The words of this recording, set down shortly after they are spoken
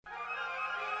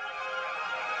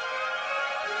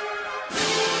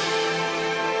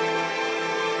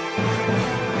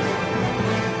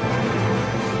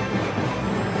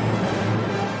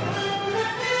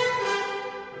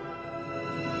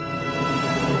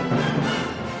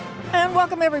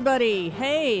Welcome, everybody.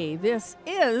 Hey, this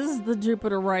is the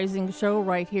Jupiter Rising Show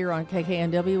right here on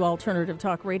KKNW Alternative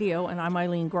Talk Radio, and I'm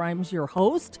Eileen Grimes, your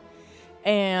host.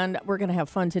 And we're going to have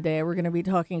fun today. We're going to be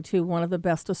talking to one of the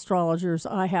best astrologers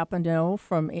I happen to know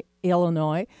from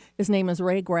Illinois. His name is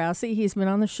Ray Grassi. He's been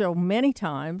on the show many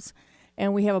times,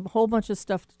 and we have a whole bunch of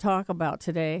stuff to talk about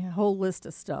today, a whole list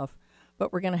of stuff.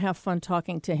 But we're going to have fun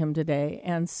talking to him today.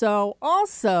 And so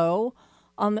also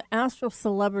on the Astro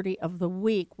Celebrity of the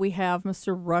Week, we have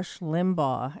Mr. Rush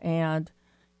Limbaugh. And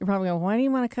you're probably going, why do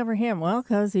you want to cover him? Well,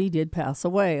 because he did pass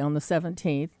away on the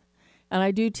 17th. And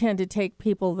I do tend to take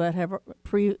people that have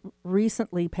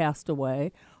recently passed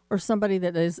away or somebody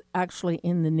that is actually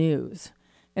in the news.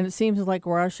 And it seems like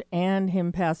Rush and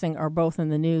him passing are both in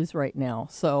the news right now.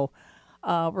 So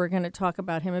we're going to talk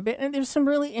about him a bit. And there's some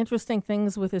really interesting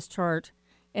things with his chart,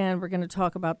 and we're going to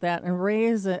talk about that. And Ray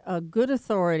is a good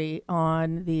authority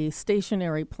on the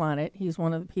stationary planet. He's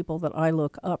one of the people that I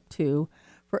look up to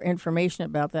for information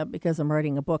about that because I'm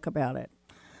writing a book about it.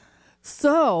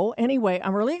 So anyway,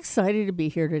 I'm really excited to be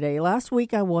here today. Last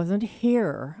week I wasn't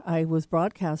here. I was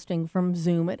broadcasting from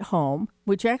Zoom at home,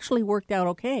 which actually worked out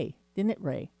okay, didn't it,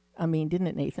 Ray? I mean, didn't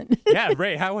it, Nathan? Yeah,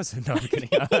 Ray, how was it? No, I'm kidding.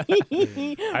 I hope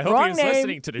he was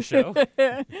listening to the show.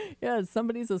 Yeah,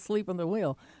 somebody's asleep on the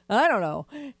wheel. I don't know.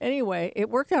 Anyway, it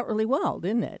worked out really well,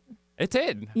 didn't it? It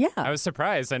did. Yeah. I was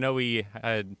surprised. I know we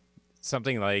had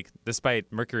something like,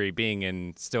 despite Mercury being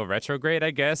in still retrograde,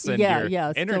 I guess, and your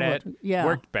internet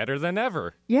worked better than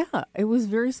ever. Yeah, it was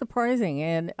very surprising,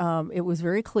 and it was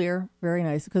very clear, very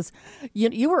nice, because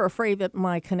you were afraid that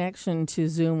my connection to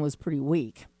Zoom was pretty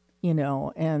weak,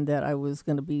 and that I was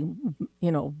going to be,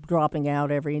 dropping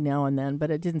out every now and then, but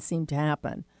it didn't seem to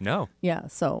happen. No. Yeah,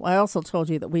 so I also told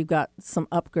you that we've got some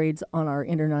upgrades on our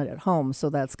internet at home, so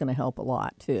that's going to help a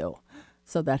lot, too.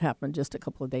 So that happened just a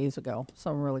couple of days ago. So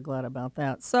I'm really glad about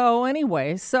that. So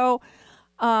anyway, so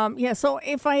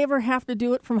if I ever have to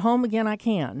do it from home again, I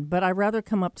can. But I'd rather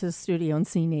come up to the studio and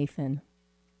see Nathan.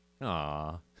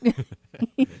 Aw.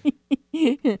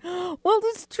 Well,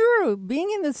 it's true. Being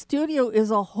in the studio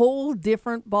is a whole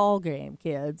different ball game,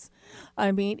 kids.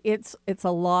 I mean, it's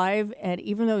alive, and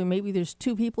even though maybe there's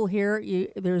two people here,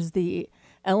 there's the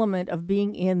element of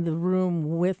being in the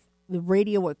room with the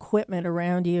radio equipment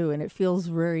around you, and it feels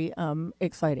very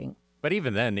exciting. But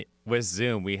even then, with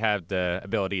Zoom, we have the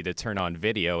ability to turn on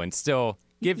video and still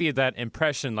give you that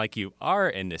impression like you are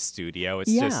in the studio.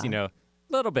 It's just, a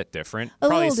little bit different.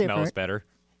 Probably smells better.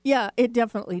 Yeah, it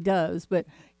definitely does. But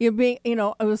it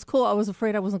was cool. I was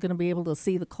afraid I wasn't going to be able to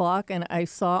see the clock, and I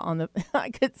saw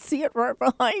I could see it right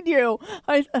behind you.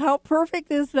 How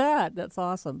perfect is that? That's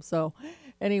awesome. So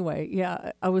anyway,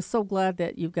 yeah, I was so glad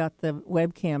that you got the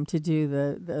webcam to do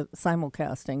the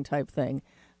simulcasting type thing.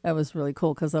 That was really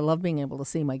cool because I love being able to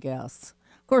see my guests.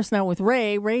 Of course, now with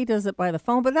Ray does it by the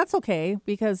phone, but that's okay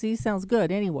because he sounds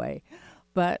good anyway.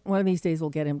 But one of these days we'll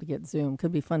get him to get Zoom.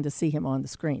 Could be fun to see him on the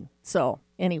screen. So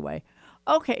anyway,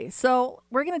 okay, so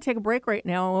we're going to take a break right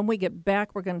now. When we get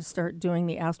back, we're going to start doing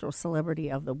the Astro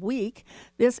Celebrity of the Week.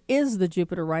 This is the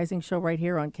Jupiter Rising Show right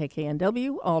here on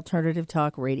KKNW Alternative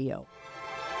Talk Radio.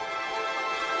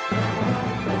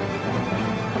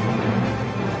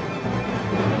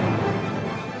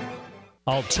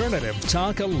 Alternative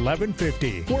Talk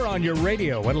 1150. We're on your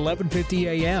radio at 1150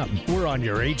 a.m. We're on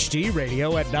your HD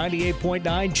radio at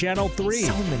 98.9 Channel 3.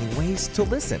 So many ways to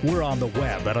listen. We're on the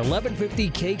web at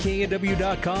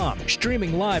 1150kknw.com,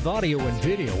 streaming live audio and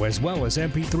video as well as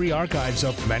MP3 archives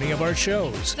of many of our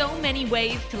shows. So many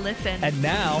ways to listen. And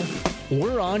now,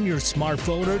 we're on your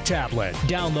smartphone or tablet.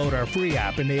 Download our free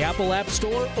app in the Apple App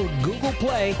Store or Google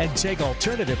Play and take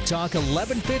Alternative Talk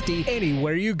 1150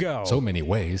 anywhere you go. So many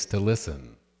ways to listen.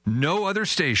 No other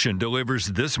station delivers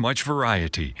this much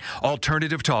variety.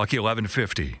 Alternative Talk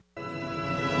 1150.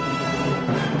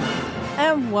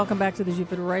 And welcome back to the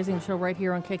Jupiter Rising Show right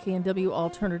here on KKNW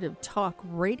Alternative Talk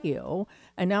Radio.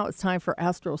 And now it's time for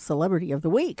Astro Celebrity of the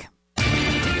Week.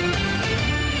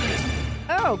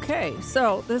 Okay,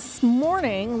 so this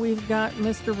morning we've got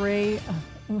Mr.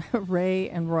 Ray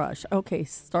and Rush. Okay,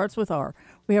 starts with R.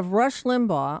 We have Rush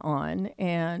Limbaugh on,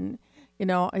 and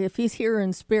if he's here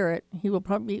in spirit, he will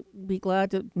probably be glad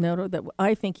to know that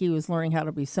I think he was learning how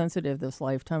to be sensitive this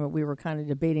lifetime, and we were kind of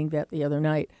debating that the other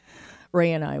night,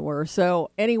 Ray and I were.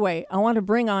 So anyway, I want to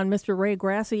bring on Mr. Ray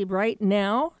Grassi right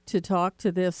now to talk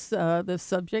to this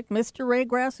subject. Mr. Ray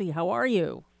Grassi, how are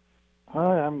you?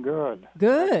 Hi, I'm good.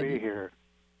 Good. Glad to be here.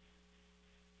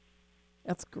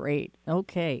 That's great.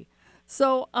 Okay.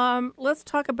 So let's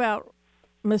talk about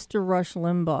Mr. Rush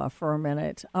Limbaugh for a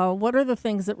minute. What are the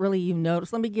things that really you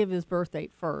noticed? Let me give his birth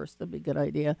date first. That'd be a good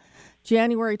idea.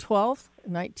 January 12th,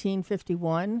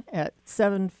 1951 at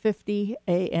 7:50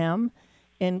 a.m.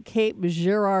 in Cape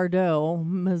Girardeau,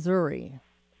 Missouri.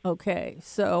 Okay,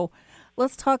 so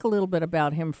let's talk a little bit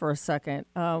about him for a second.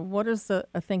 What is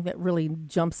a thing that really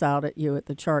jumps out at you at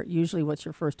the chart? Usually, what's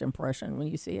your first impression when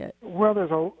you see it? Well, there's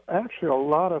actually a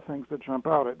lot of things that jump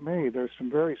out at me. There's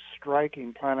some very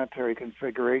striking planetary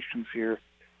configurations here,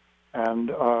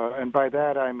 and by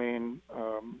that I mean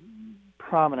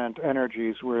prominent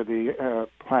energies where the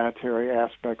planetary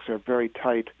aspects are very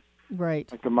tight. Right.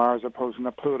 Like the Mars opposing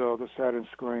the Pluto, the Saturn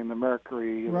squaring the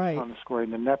Mercury, right. the Sun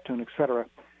squaring the Neptune, etc.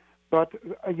 But,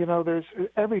 there's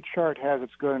every chart has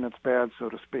its good and its bad, so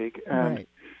to speak, and right.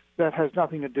 that has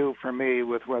nothing to do for me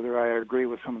with whether I agree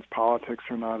with someone's politics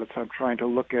or not. I'm trying to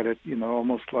look at it,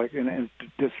 almost like in a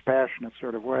dispassionate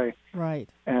sort of way. Right.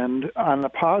 And on the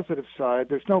positive side,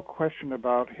 there's no question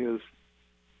about his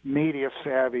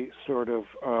media-savvy sort of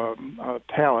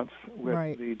talents with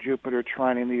right. the Jupiter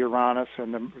trining the Uranus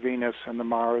and the Venus and the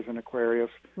Mars and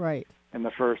Aquarius right. in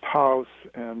the first house,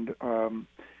 and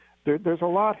there's a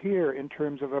lot here in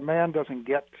terms of a man doesn't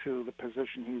get to the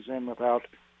position he's in without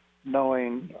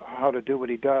knowing how to do what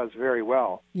he does very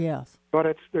well. Yes.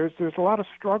 But there's a lot of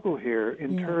struggle here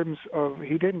in terms of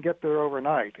he didn't get there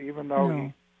overnight, even though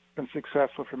he's been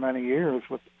successful for many years.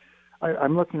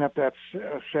 I'm looking at that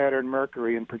Saturn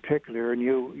Mercury in particular, and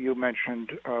you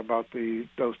mentioned about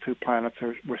those two planets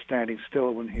were standing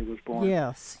still when he was born.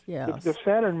 Yes, yes. The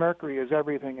Saturn Mercury is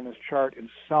everything in his chart in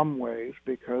some ways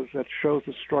because that shows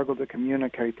the struggle to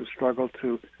communicate, the struggle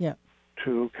to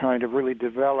kind of really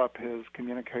develop his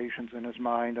communications in his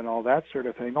mind and all that sort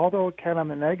of thing. Although it can, on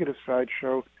the negative side,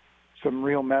 show some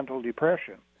real mental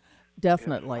depression.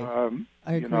 Definitely,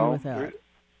 I agree with that.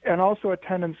 And also a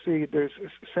tendency, there's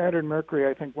Saturn Mercury,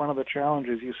 I think one of the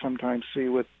challenges you sometimes see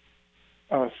with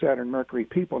Saturn Mercury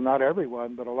people, not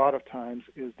everyone, but a lot of times,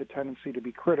 is the tendency to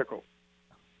be critical.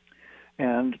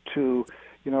 And to,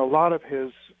 a lot of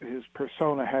his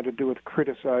persona had to do with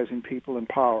criticizing people in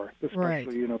power,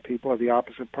 especially, right. People of the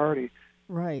opposite party.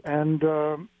 Right. And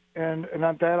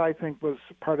that, I think, was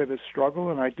part of his struggle,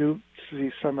 and I do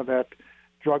see some of that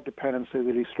drug dependency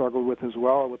that he struggled with as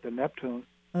well with the Neptune.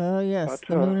 Yes,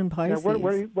 the moon in Pisces.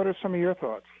 What are some of your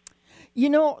thoughts?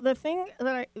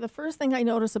 The first thing I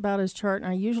notice about his chart,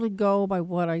 and I usually go by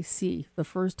what I see the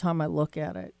first time I look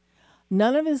at it,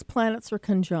 none of his planets are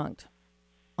conjunct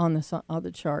on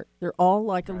the chart. They're all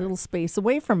like a little space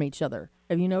away from each other.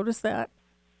 Have you noticed that?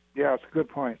 Yeah, it's a good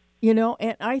point.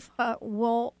 And I thought,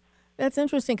 well, that's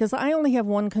interesting because I only have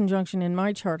one conjunction in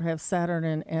my chart. I have Saturn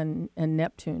and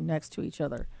Neptune next to each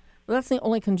other. But that's the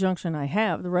only conjunction I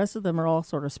have. The rest of them are all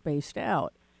sort of spaced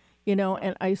out,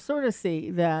 and I sort of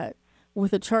see that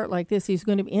with a chart like this, he's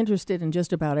going to be interested in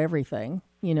just about everything,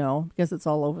 because it's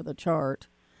all over the chart.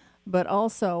 But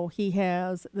also he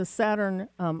has the Saturn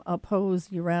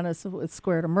opposed Uranus with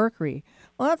square to Mercury.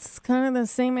 Well, that's kind of the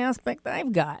same aspect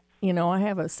I've got. I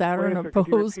have a Saturn opposed. Could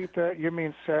you repeat that? You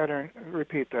mean Saturn?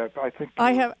 Repeat that. I think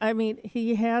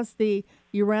he has the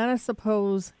Uranus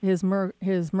oppose his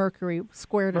Mercury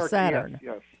square to Saturn.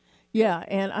 Yes. Yeah,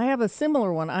 and I have a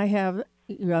similar one. I have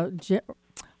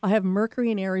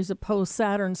Mercury in Aries oppose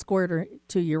Saturn square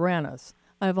to Uranus.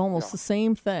 I have almost the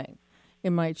same thing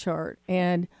in my chart.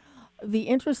 And the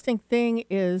interesting thing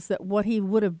is that what he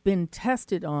would have been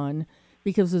tested on,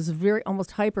 because it's very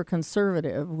almost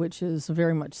hyper-conservative, which is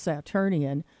very much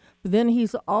Saturnian. But then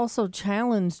he's also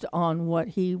challenged on what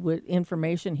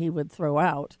information he would throw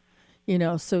out,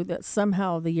 so that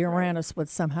somehow the Uranus would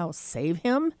somehow save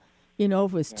him, if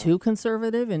it was too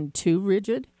conservative and too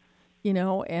rigid,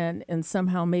 and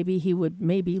somehow maybe he would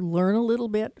learn a little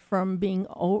bit from being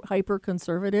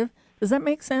hyper-conservative. Does that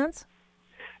make sense?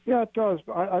 Yeah, it does.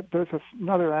 There's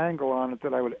another angle on it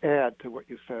that I would add to what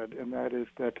you said, and that is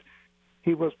that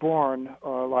he was born,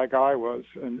 like I was,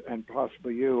 and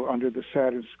possibly you, under the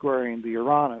Saturn squaring the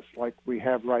Uranus, like we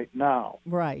have right now.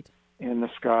 Right. In the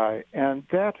sky. And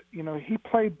that, he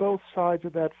played both sides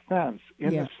of that fence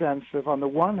in the sense of, on the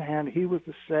one hand, he was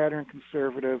the Saturn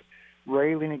conservative,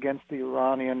 railing against the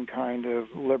Uranian kind of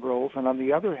liberals, and on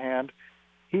the other hand,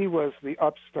 he was the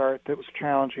upstart that was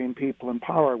challenging people in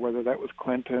power, whether that was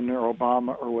Clinton or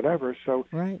Obama or whatever. So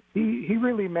he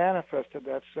really manifested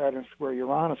that Saturn square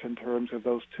Uranus in terms of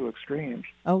those two extremes.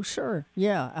 Oh, sure.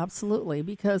 Yeah, absolutely.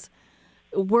 Because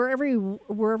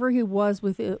wherever he was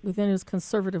within his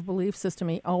conservative belief system,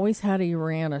 he always had a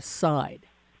Uranus side.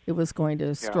 It was going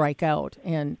to strike out.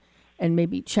 And and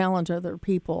maybe challenge other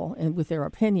people and with their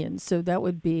opinions. So that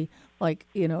would be like,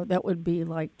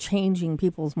 changing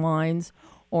people's minds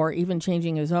or even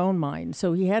changing his own mind.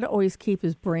 So he had to always keep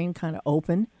his brain kind of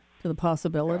open to the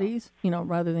possibilities,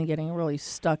 rather than getting really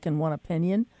stuck in one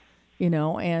opinion,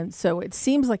 And so it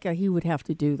seems like he would have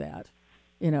to do that,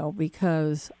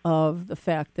 because of the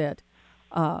fact that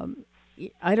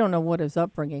I don't know what his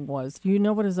upbringing was. Do you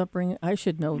know what his upbringing? I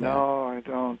should know that. No, I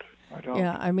don't.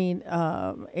 Yeah, I mean,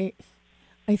 I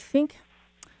think,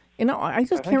 I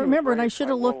just can't remember, and I should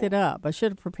have looked it up. I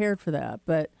should have prepared for that,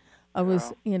 but I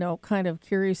was, kind of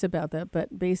curious about that.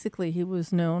 But basically, he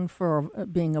was known for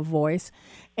being a voice.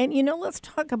 And, let's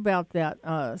talk about that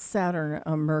Saturn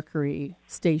Mercury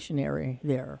stationary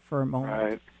there for a moment.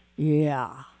 Right.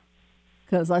 Yeah,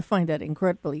 because I find that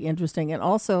incredibly interesting. And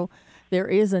also, there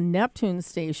is a Neptune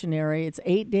stationary. It's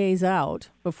 8 days out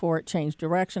before it changed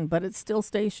direction, but it's still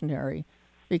stationary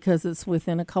because it's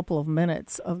within a couple of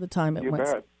minutes of the time it went.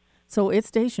 Bet. So it's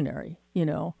stationary,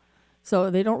 So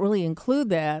they don't really include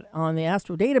that on the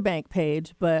Astro Data Bank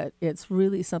page, but it's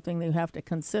really something they have to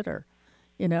consider,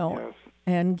 Yes.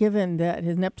 And given that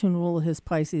his Neptune rule his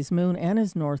Pisces moon and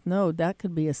his North Node, that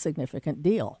could be a significant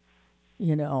deal,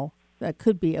 That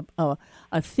could be a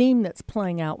theme that's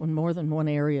playing out in more than one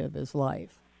area of his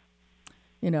life,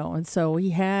 And so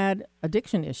he had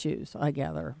addiction issues, I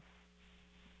gather.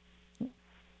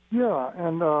 Yeah,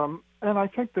 and I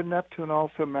think the Neptune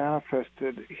also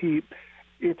manifested.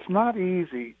 It's not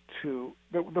easy to.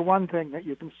 The one thing that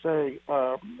you can say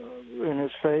in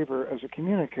his favor as a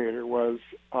communicator was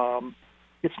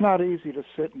it's not easy to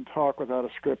sit and talk without a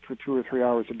script for 2 or 3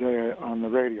 hours a day on the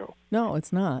radio. No,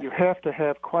 it's not. You have to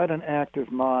have quite an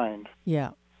active mind.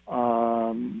 Yeah.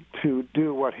 To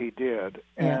do what he did,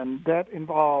 and that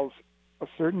involves a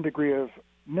certain degree of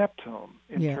Neptune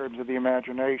in terms of the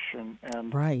imagination,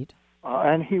 and right.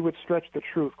 And he would stretch the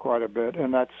truth quite a bit,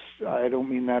 and I don't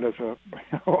mean that as a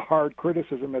hard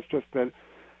criticism. It's just that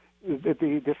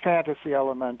the fantasy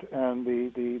element, and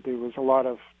there was a lot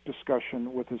of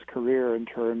discussion with his career in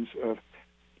terms of,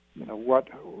 what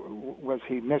was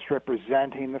he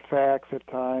misrepresenting the facts at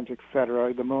times,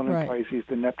 etc. The moon in Pisces,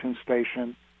 the Neptune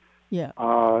station,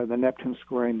 the Neptune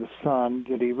squaring the sun.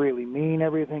 Did he really mean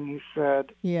everything he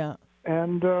said? Yeah,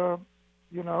 and there's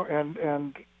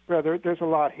a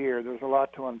lot here. There's a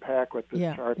lot to unpack with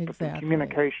this chart, but the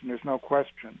communication, there's no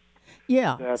question.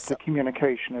 Yeah, that the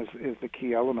communication is the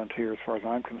key element here, as far as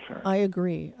I'm concerned. I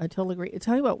agree. I totally agree. I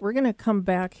tell you what, we're going to come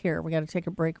back here. We got to take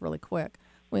a break really quick.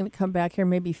 We're going to come back here,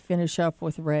 maybe finish up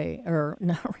with Ray, or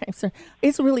not Ray. I'm sorry.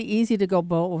 It's really easy to go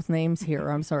both names here.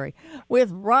 I'm sorry.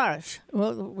 With Rush.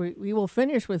 Well, we will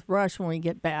finish with Rush when we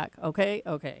get back. Okay.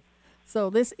 So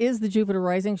this is the Jupiter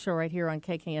Rising Show right here on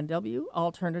KKNW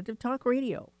Alternative Talk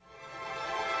Radio.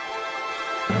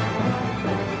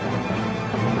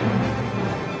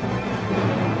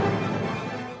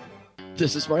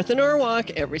 This is Martha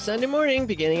Norwalk every Sunday morning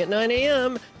beginning at 9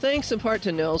 a.m. Thanks in part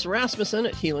to Nels Rasmussen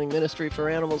at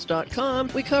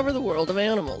HealingMinistryForAnimals.com, we cover the world of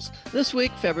animals. This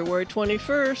week, February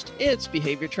 21st, it's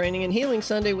Behavior Training and Healing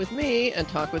Sunday with me, and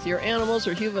talk with your animals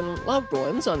or human loved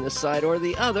ones on this side or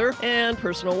the other, and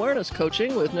personal awareness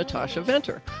coaching with Natasha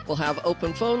Venter. We'll have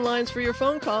open phone lines for your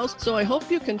phone calls, so I hope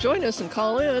you can join us and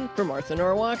call in for Martha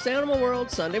Norwalk's Animal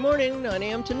World Sunday morning, 9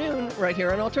 a.m. to noon, right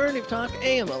here on Alternative Talk,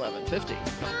 AM 1150.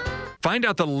 Find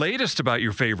out the latest about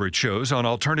your favorite shows on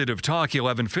Alternative Talk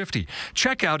 1150.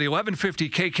 Check out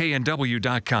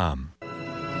 1150kknw.com.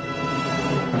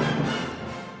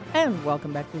 And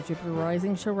welcome back to the Jupiter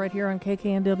Rising Show right here on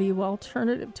KKNW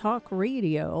Alternative Talk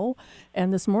Radio.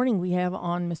 And this morning we have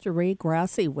on Mr. Ray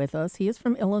Grassi with us. He is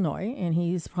from Illinois, and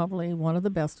he's probably one of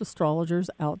the best astrologers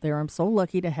out there. I'm so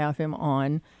lucky to have him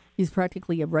on. He's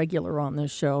practically a regular on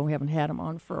this show. We haven't had him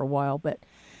on for a while, but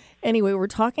anyway, we're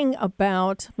talking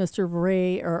about Mr.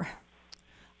 Ray, or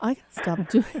I gotta stop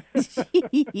doing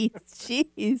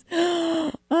Jeez.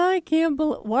 I can't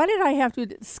believe, why did I have to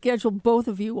schedule both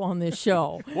of you on this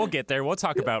show? We'll get there. We'll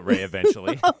talk about Ray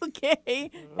eventually. Okay.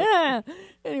 Yeah.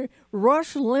 Anyway,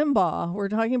 Rush Limbaugh, we're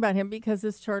talking about him because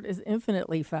this chart is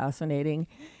infinitely fascinating.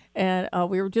 And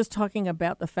we were just talking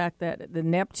about the fact that the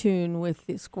Neptune with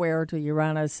the square to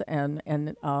Uranus and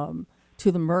to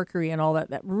the Mercury and all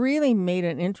that really made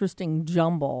an interesting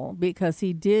jumble, because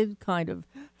he did kind of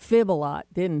fib a lot,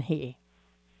 didn't he?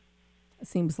 It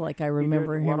seems like I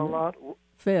remember him. What a lot?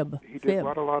 Fib. He did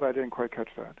what a lot? I didn't quite catch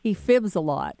that. He fibs a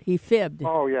lot. He fibbed.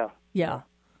 Oh, yeah. Yeah.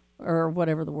 Or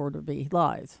whatever the word would be.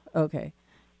 Lies. Okay.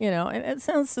 And it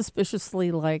sounds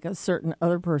suspiciously like a certain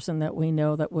other person that we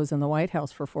know that was in the White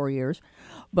House for 4 years.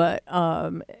 But,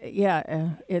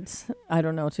 it's, I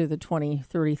don't know, to the 20,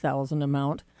 30,000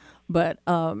 amount. But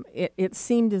it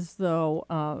seemed as though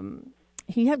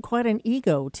he had quite an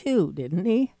ego, too, didn't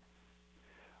he?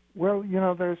 Well,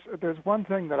 there's one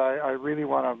thing that I really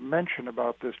want to mention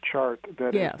about this chart,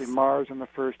 that is the Mars in the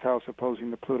first house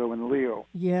opposing the Pluto in Leo.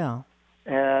 Yeah.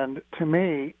 And to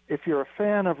me, if you're a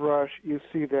fan of Rush, you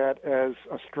see that as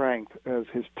a strength, as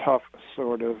his tough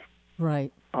sort of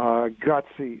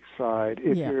gutsy side.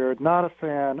 If you're not a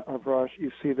fan of Rush,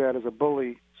 you see that as a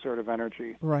bully sort of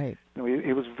energy. Right.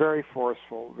 He was very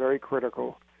forceful, very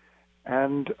critical.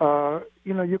 And,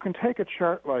 you can take a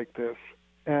chart like this,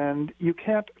 and you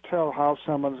can't tell how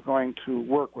someone's going to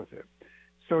work with it.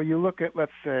 So you look at,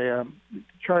 let's say,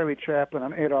 Charlie Chaplin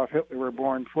and Adolf Hitler were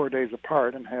born 4 days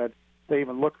apart, and they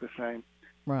even looked the same.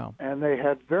 Wow. And they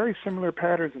had very similar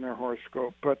patterns in their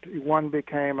horoscope, but one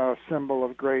became a symbol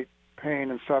of great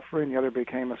pain and suffering, the other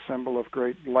became a symbol of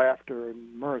great laughter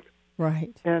and mirth.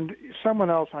 Right. And someone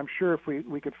else, I'm sure if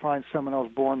we could find someone else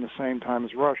born the same time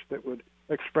as Rush that would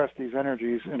express these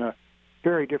energies in a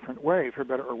very different way, for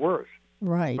better or worse.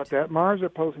 Right. But that Mars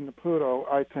opposing the Pluto,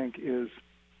 I think, is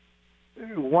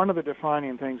one of the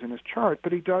defining things in his chart.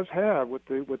 But he does have, with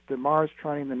the Mars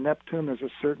trining the Neptune, there's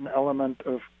a certain element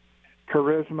of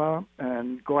charisma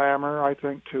and glamour, I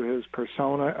think, to his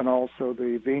persona, and also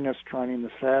the Venus trining the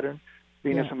Saturn,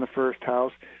 Venus in the first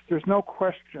house. There's no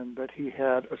question that he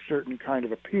had a certain kind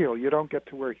of appeal. You don't get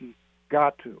to where he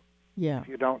got to if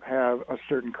you don't have a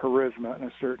certain charisma and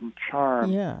a certain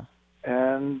charm. Yeah.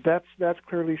 And that's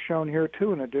clearly shown here,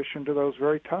 too, in addition to those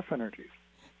very tough energies.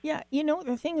 Yeah,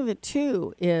 the thing of it,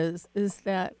 too, is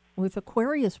that with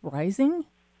Aquarius rising,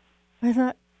 I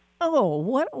thought, oh,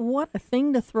 what a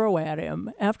thing to throw at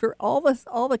him after all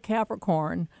the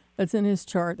Capricorn that's in his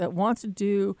chart that wants to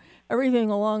do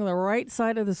everything along the right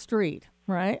side of the street,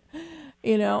 right?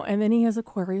 And then he has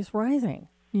Aquarius rising,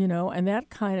 and that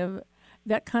kind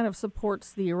of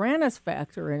supports the Uranus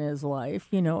factor in his life.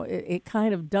 It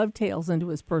kind of dovetails into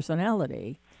his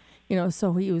personality.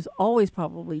 So he was always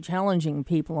probably challenging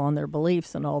people on their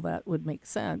beliefs, and all that would make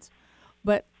sense.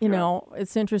 But,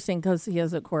 it's interesting because he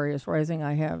has Aquarius rising.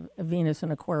 I have Venus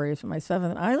and Aquarius in my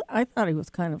 7th. I thought he was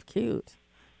kind of cute,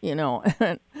 and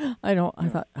I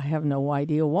thought, I have no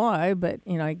idea why, but,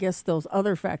 I guess those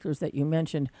other factors that you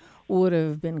mentioned would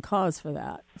have been cause for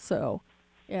that. So,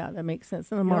 yeah, that makes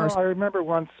sense. And the Mars. I remember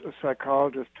once a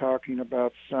psychologist talking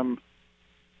about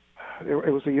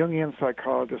it was a Jungian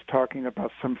psychologist talking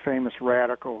about some famous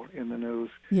radical in the news.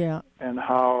 Yeah. And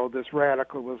how this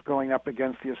radical was going up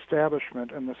against the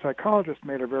establishment. And the psychologist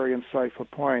made a very insightful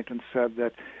point and said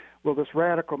that, well, this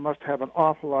radical must have an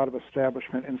awful lot of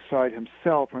establishment inside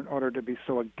himself in order to be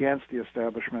so against the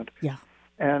establishment. Yeah.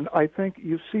 And I think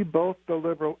you see both the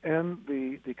liberal and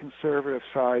the conservative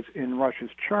sides in Rush's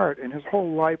chart, and his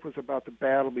whole life was about the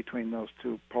battle between those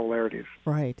two polarities.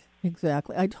 Right,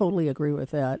 exactly. I totally agree with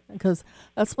that, because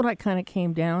that's what I kind of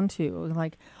came down to,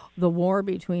 like the war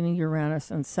between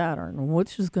Uranus and Saturn,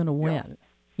 which is going to win,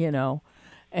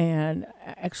 And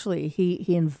actually,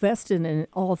 he invested in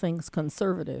all things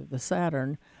conservative, the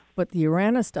Saturn, but the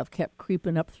Uranus stuff kept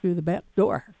creeping up through the back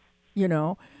door.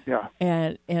 Yeah.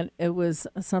 And it was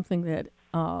something that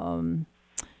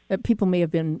that people may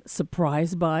have been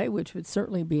surprised by, which would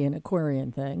certainly be an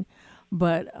Aquarian thing,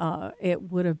 but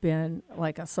it would have been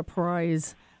like a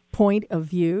surprise point of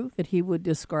view that he would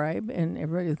describe, and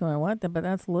everybody's going, "What? But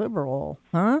that's liberal,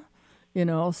 huh?"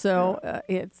 So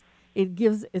it's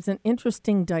an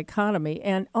interesting dichotomy,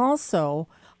 and also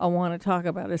I want to talk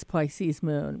about his Pisces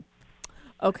moon.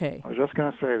 Okay. I was just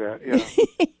going to say that,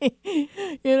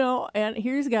 yeah. And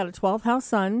here he's got a 12th house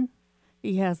sun.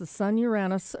 He has a Sun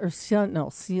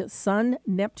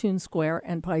Neptune square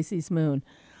and Pisces moon.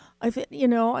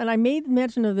 And I made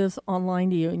mention of this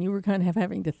online to you, and you were kind of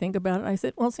having to think about it. I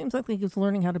said, well, it seems like he's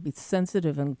learning how to be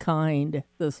sensitive and kind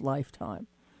this lifetime,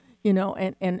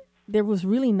 and there was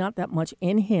really not that much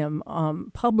in him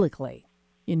publicly.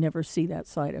 You never see that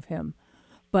side of him.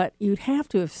 But you'd have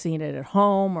to have seen it at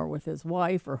home or with his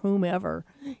wife or whomever,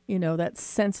 that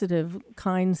sensitive,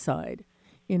 kind side,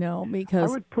 because...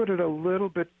 I would put it a little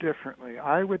bit differently.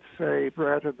 I would say,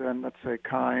 rather than, let's say,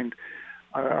 kind,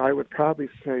 I would probably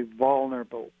say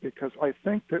vulnerable, because I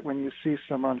think that when you see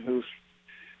someone who's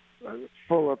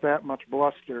full of that much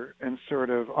bluster and sort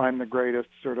of, I'm the greatest,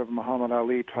 sort of Muhammad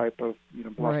Ali type of,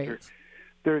 bluster... Right.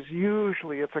 There's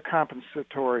usually, it's a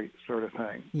compensatory sort of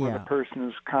thing, where the person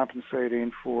is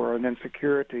compensating for an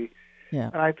insecurity. Yeah.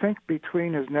 And I think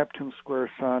between his Neptune square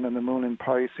sun and the moon in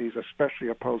Pisces, especially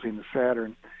opposing the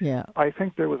Saturn, yeah, I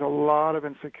think there was a lot of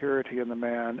insecurity in the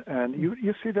man. And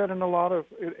you see that in a lot of,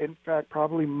 in fact,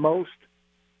 probably most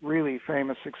really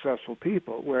famous, successful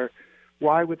people, where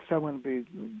why would someone be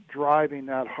driving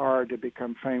that hard to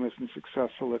become famous and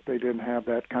successful if they didn't have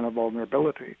that kind of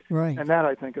vulnerability? right. And that,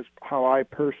 I think, is how I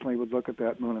personally would look at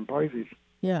that moon in Pisces.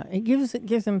 Yeah, it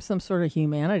gives him some sort of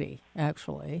humanity,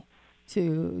 actually,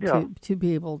 to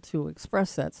be able to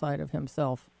express that side of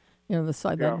himself, the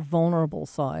side, that vulnerable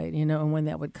side, and when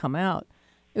that would come out,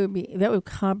 that would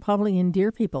probably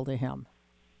endear people to him,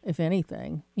 if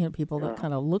anything, people that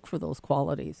kind of look for those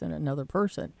qualities in another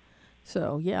person.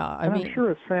 So, yeah, I'm sure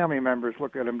his family members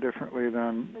look at him differently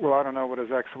than, well, I don't know what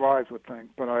his ex-wives would think,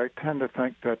 but I tend to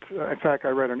think that, in fact, I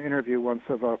read an interview once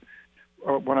of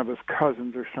one of his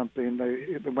cousins or something.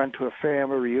 They went to a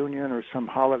family reunion or some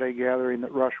holiday gathering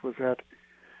that Rush was at,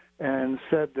 and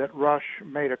said that Rush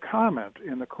made a comment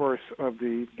in the course of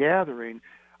the gathering.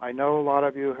 I know a lot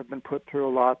of you have been put through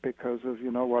a lot because of,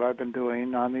 what I've been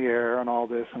doing on the air and all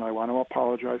this, and I want to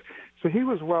apologize. So he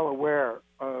was well aware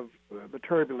of the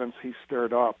turbulence he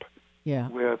stirred up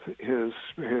with his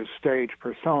stage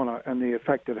persona and the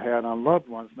effect it had on loved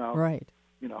ones. Now, right.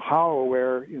 How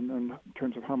aware in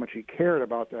terms of how much he cared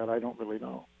about that, I don't really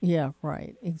know. Yeah,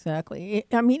 right, exactly.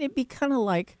 It'd be kind of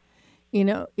like,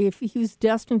 if he was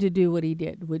destined to do what he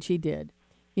did, which he did,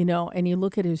 and you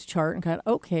look at his chart and kind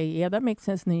of, okay, yeah, that makes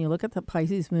sense. And then you look at the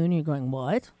Pisces moon, and you're going,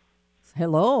 what?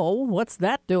 Hello? What's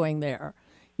that doing there?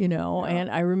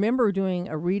 And I remember doing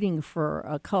a reading for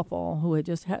a couple who had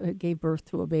just gave birth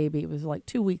to a baby. It was like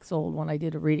 2 weeks old when I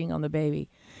did a reading on the baby.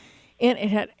 And it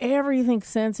had everything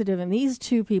sensitive. And these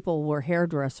two people were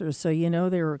hairdressers. So,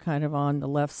 they were kind of on the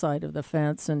left side of the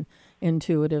fence and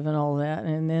intuitive and all that.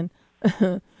 And then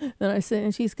I said,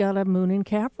 and she's got a moon in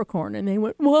Capricorn. And they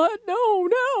went, what? No,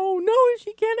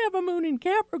 she can't have a moon in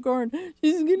Capricorn.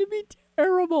 She's going to be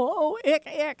terrible. Oh,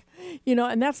 ick.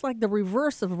 And that's like the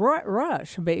reverse of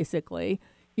Rush, basically.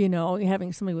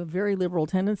 Having somebody with very liberal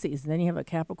tendencies. And then you have a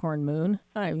Capricorn moon.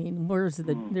 I mean,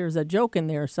 there's a joke in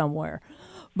there somewhere.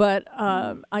 But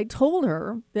I told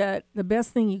her that the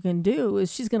best thing you can do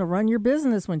is she's going to run your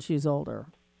business when she's older.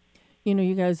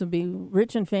 You guys will be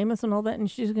rich and famous and all that, and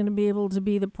she's going to be able to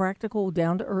be the practical,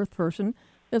 down-to-earth person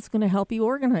that's going to help you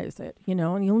organize it,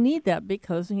 and you'll need that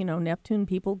because, Neptune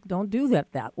people don't do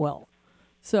that well.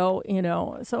 So,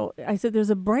 so I said there's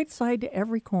a bright side to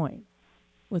every coin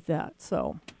with that.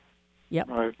 So, yep.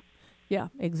 Right. Yeah,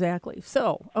 exactly.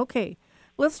 So, okay,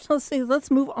 let's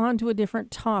move on to a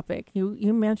different topic.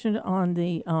 You mentioned on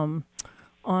the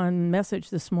on message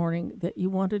this morning that you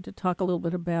wanted to talk a little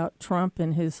bit about Trump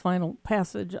and his final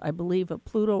passage, I believe, of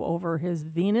Pluto over his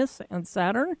Venus and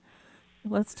Saturn.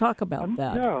 Let's talk about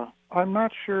that. Yeah, I'm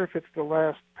not sure if it's the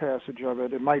last passage of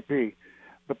it. It might be.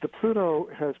 But the Pluto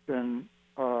has been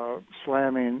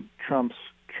slamming Trump's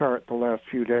chart the last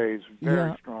few days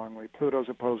very strongly. Pluto's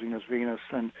opposing his Venus,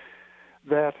 and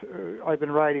that I've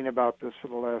been writing about this for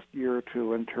the last year or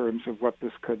two in terms of what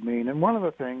this could mean. And one of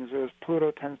the things is Pluto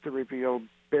tends to reveal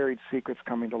buried secrets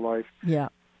coming to life. Yeah.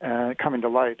 Coming to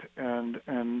light. And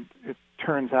it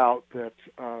turns out that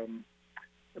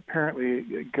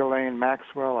apparently Ghislaine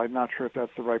Maxwell, I'm not sure if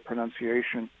that's the right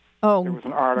pronunciation. Oh, there was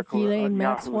an article. Ghislaine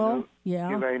Maxwell?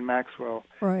 Yeah. Ghislaine Maxwell.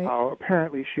 Right.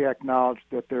 Apparently she acknowledged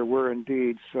that there were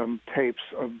indeed some tapes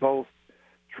of both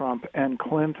Trump and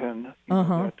Clinton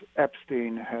that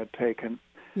Epstein had taken.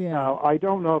 Yeah. Now, I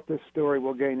don't know if this story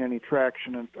will gain any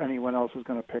traction and anyone else is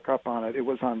going to pick up on it. It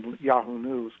was on Yahoo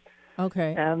News.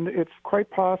 Okay. And it's quite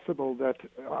possible that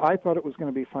I thought it was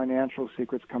going to be financial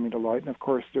secrets coming to light. And, of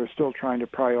course, they're still trying to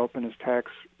pry open his tax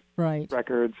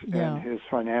records and his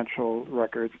financial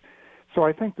records. So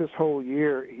I think this whole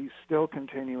year he's still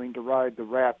continuing to ride the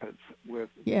rapids with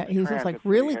he's just like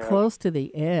really close to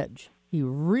the edge. He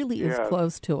really is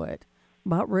close to it,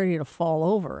 about ready to fall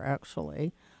over,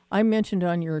 actually. I mentioned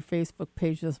on your Facebook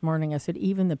page this morning, I said,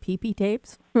 even the pee-pee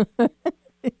tapes?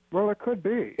 Well, it could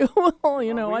be. Well, we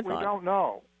don't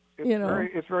know.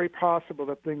 It's very possible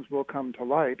that things will come to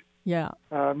light. Yeah.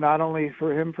 Not only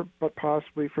for him, but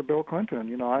possibly for Bill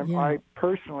Clinton. I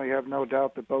personally have no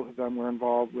doubt that both of them were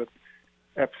involved with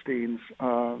Epstein's,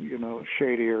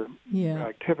 shadier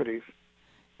activities.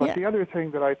 But the other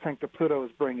thing that I think the Pluto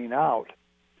is bringing out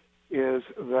is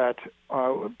that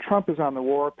Trump is on the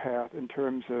war path in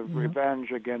terms of revenge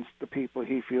against the people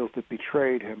he feels that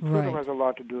betrayed him. Pluto has a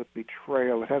lot to do with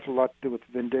betrayal. It has a lot to do with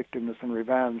vindictiveness and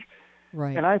revenge.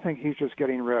 Right. And I think he's just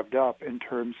getting revved up in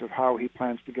terms of how he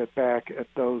plans to get back at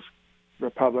those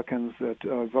Republicans that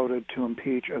voted to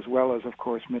impeach, as well as, of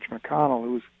course, Mitch McConnell,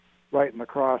 who's right in the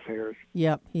crosshairs.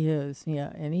 Yep, he is.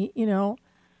 Yeah, and he,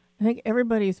 I think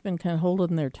everybody's been kind of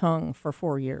holding their tongue for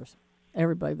 4 years.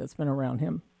 Everybody that's been around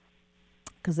him,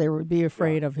 because they would be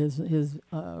afraid of his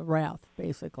wrath,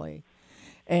 basically.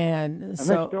 And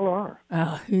so they still are.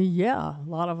 Yeah, a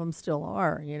lot of them still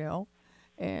are.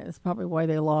 And it's probably why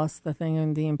they lost the thing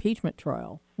in the impeachment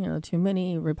trial. Too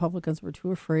many Republicans were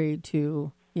too afraid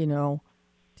to, to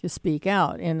speak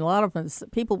out. And a lot of them,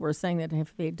 people were saying that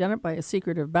if they had done it by a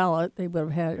secretive ballot, they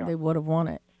would have won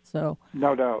it. So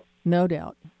no doubt,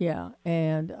 yeah.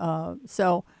 And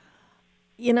so,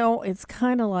 it's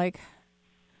kind of like,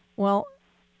 well,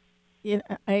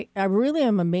 I really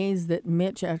am amazed that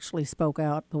Mitch actually spoke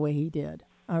out the way he did.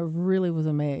 I really was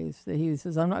amazed that he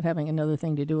says, I'm not having another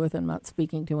thing to do with him, not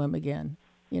speaking to him again.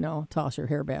 Toss your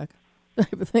hair back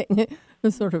type of thing.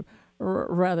 It's sort of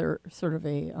rather sort of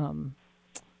a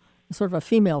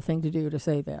female thing to do, to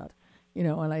say that.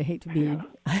 And I hate to be,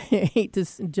 I hate to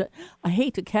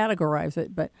categorize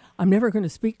it, but I'm never going to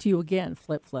speak to you again.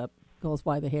 Flip, goes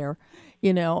by the hair,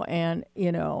 and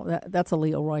that's a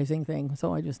Leo rising thing.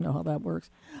 So I just know how that works.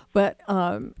 But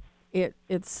I'm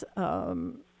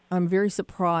very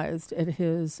surprised at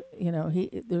his,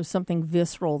 there's something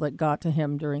visceral that got to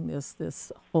him during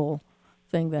this whole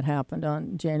thing that happened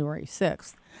on January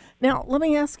 6th. Now, let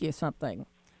me ask you something.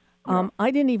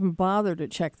 I didn't even bother to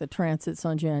check the transits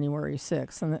on January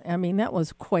 6th. And I mean, that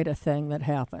was quite a thing that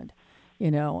happened,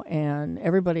 and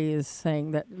everybody is saying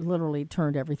that literally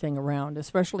turned everything around,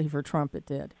 especially for Trump it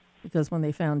did. Because when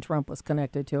they found Trump was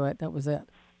connected to it, that was it.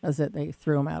 They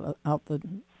threw him out the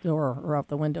door or out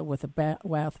the window with the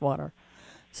bathwater.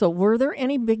 So were there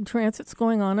any big transits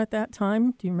going on at that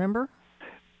time? Do you remember?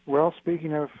 Well,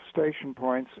 speaking of station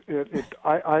points,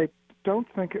 I don't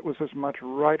think it was as much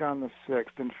right on the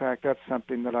 6th. In fact, that's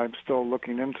something that I'm still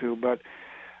looking into. But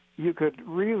you could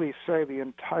really say the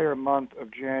entire month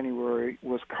of January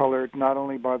was colored not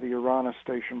only by the Uranus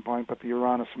station point, but the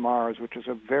Uranus-Mars, which is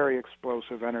a very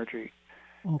explosive energy.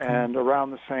 Okay. And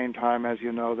around the same time, as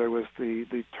you know, there was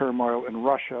the turmoil in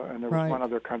Russia, and there was one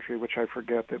other country, which I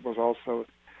forget, that was also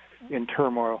in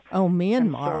turmoil. Oh,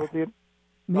 Myanmar.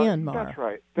 Myanmar. That's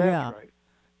right. That's right.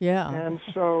 Yeah. And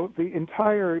so the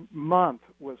entire month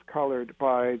was colored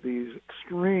by these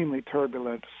extremely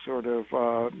turbulent sort of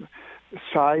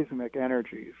seismic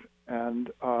energies.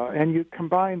 And you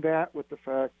combine that with the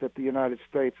fact that the United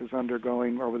States is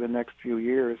undergoing, over the next few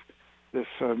years, this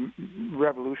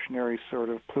revolutionary sort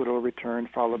of Pluto return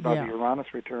followed by the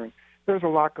Uranus return. There's a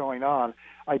lot going on.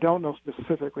 I don't know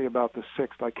specifically about the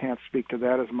 6th. I can't speak to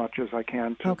that as much as I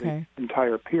can to the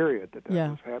entire period that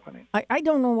was happening. I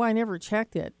don't know why I never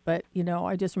checked it, but,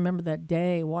 I just remember that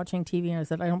day watching TV and I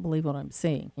said, I don't believe what I'm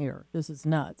seeing here. This is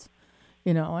nuts.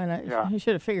 And I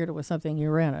should have figured it was something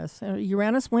Uranus.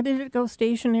 Uranus, when did it go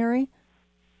stationary?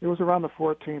 It was around the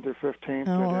 14th or 15th.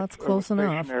 Oh, that's close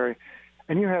enough. Stationary.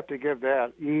 And you have to give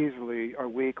that easily a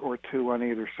week or two on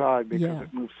either side because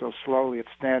it moves so slowly. It's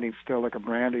standing still like a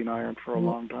branding iron for a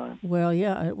long time. Well,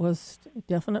 yeah, it was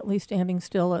definitely standing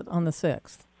still on the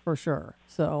 6th, for sure.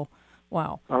 So,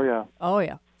 wow. Oh,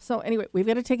 yeah. So, anyway, we've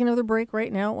got to take another break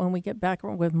right now. When we get back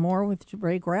with more with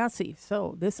Ray Grassi.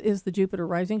 So, this is the Jupiter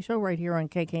Rising Show right here on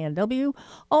KKNW,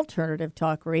 Alternative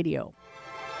Talk Radio.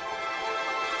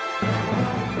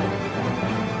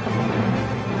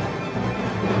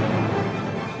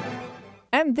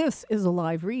 And this is a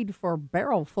live read for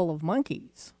Barrel Full of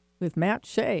Monkeys with Matt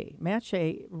Shea. Matt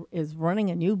Shea is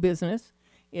running a new business.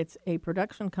 It's a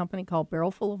production company called Barrel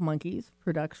Full of Monkeys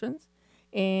Productions,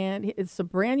 and it's a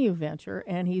brand new venture,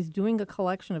 and he's doing a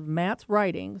collection of Matt's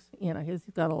writings. He's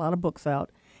got a lot of books out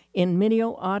in mini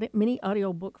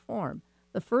audio book form.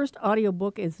 The first audio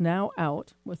book is now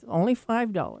out with only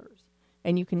 $5,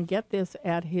 and you can get this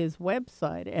at his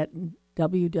website at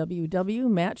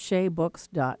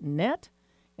www.mattsheabooks.net.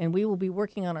 And we will be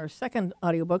working on our second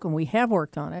audiobook, and we have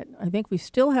worked on it. I think we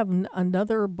still have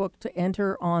another book to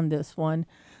enter on this one.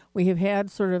 We have had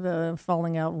sort of a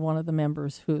falling out with one of the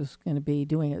members who's going to be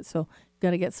doing it. So got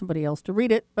to get somebody else to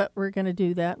read it, but we're going to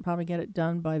do that and probably get it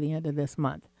done by the end of this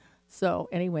month. So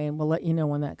anyway, and we'll let you know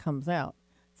when that comes out.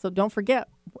 So don't forget,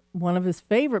 one of his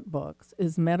favorite books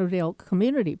is Meadowdale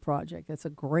Community Project. It's a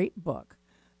great book.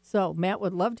 So Matt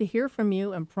would love to hear from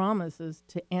you and promises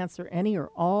to answer any or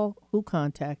all who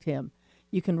contact him.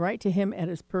 You can write to him at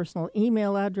his personal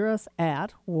email address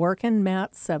at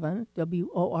workinmatt7,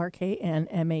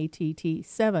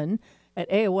 WORKNMATT7, at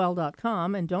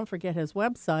AOL.com. And don't forget his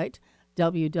website,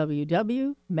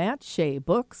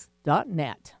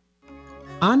 www.mattsheabooks.net.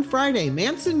 On Friday,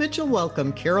 Manson Mitchell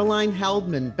welcomed Caroline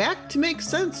Heldman back to make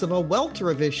sense of a welter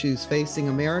of issues facing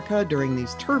America during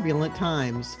these turbulent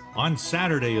times. On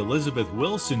Saturday, Elizabeth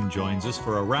Wilson joins us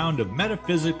for a round of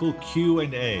metaphysical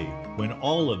Q&A. When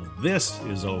all of this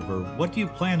is over, what do you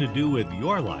plan to do with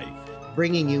your life?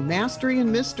 Bringing you mastery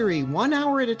and mystery 1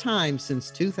 hour at a time since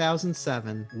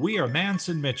 2007. We are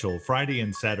Manson Mitchell, Friday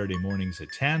and Saturday mornings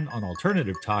at 10 on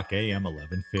Alternative Talk AM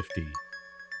 1150.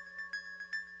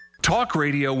 Talk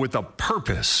radio with a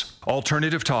purpose.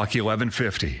 Alternative Talk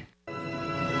 1150.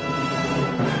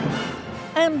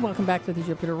 And welcome back to the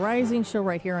Jupiter Rising Show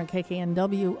right here on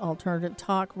KKNW Alternative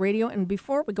Talk Radio. And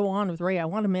before we go on with Ray, I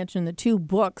want to mention the 2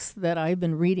 books that I've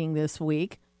been reading this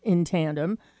week in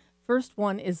tandem. First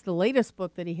one is the latest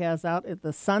book that he has out,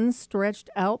 The Sun Stretched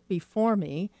Out Before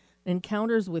Me,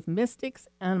 Encounters with Mystics,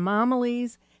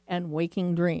 Anomalies, and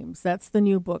Waking Dreams. That's the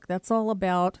new book. That's all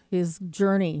about his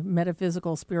journey,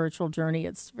 metaphysical, spiritual journey.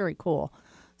 It's very cool.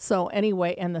 So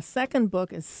anyway, and the second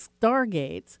book is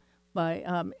Stargates by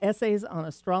Essays on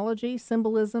Astrology,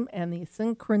 Symbolism, and the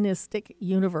Synchronistic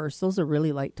Universe. Those are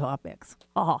really light topics.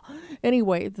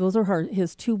 Anyway, those are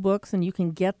his 2 books, and you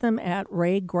can get them at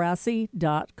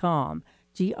raygrasse.com,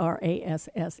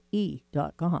 GRASSE.com.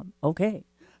 Okay,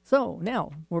 so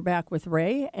now we're back with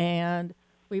Ray, and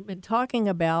we've been talking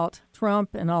about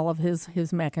Trump and all of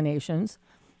his machinations.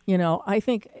 You know, I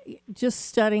think just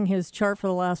studying his chart for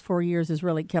the last 4 years has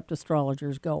really kept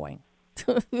astrologers going.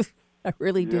 I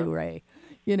really do, Ray.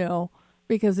 You know,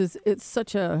 because it's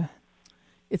such a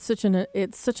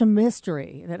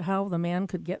mystery that how the man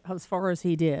could get as far as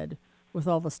he did with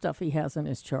all the stuff he has in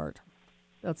his chart.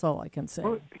 That's all I can say.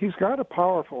 Well, he's got a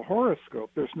powerful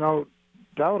horoscope. There's no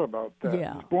doubt about that.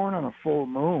 Yeah. He's born on a full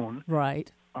moon.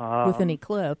 Right. With an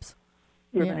eclipse.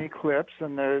 With an eclipse,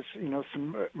 and there's,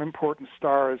 some important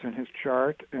stars in his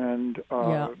chart, and,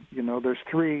 there's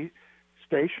 3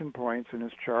 station points in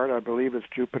his chart. I believe it's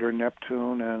Jupiter,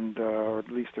 Neptune, and or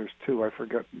at least there's 2. I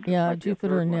forget. Yeah,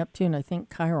 Jupiter and Neptune. I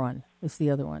think Chiron is the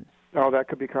other one. Oh, that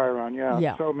could be Chiron.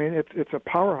 Yeah. So I mean, it's a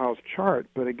powerhouse chart,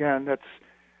 but again, that's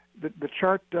the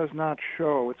chart does not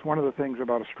show. It's one of the things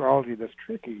about astrology that's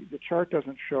tricky. The chart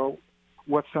doesn't show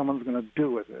what someone's going to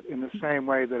do with it in the same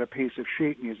way that a piece of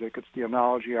sheet music, it's the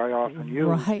analogy I often use.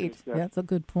 Right, that's a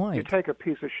good point. You take a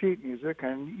piece of sheet music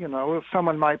and, if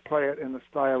someone might play it in the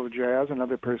style of jazz,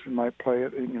 another person might play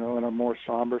it, in a more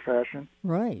somber fashion.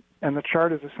 Right. And the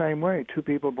chart is the same way. 2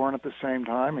 people born at the same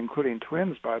time, including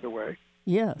twins, by the way.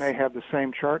 Yes. They have the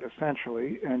same chart,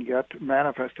 essentially, and yet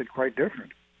manifested quite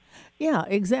different. Yeah,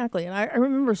 exactly. And I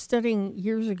remember studying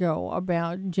years ago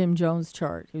about Jim Jones'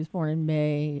 chart. He was born in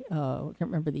May, I can't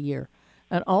remember the year.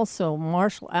 And also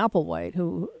Marshall Applewhite,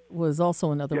 who was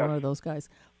also another one of those guys,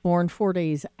 born 4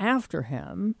 days after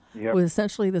him, with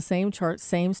essentially the same chart,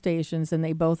 same stations, and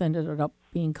they both ended up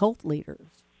being cult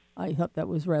leaders. I thought that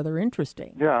was rather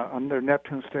interesting. Yeah, under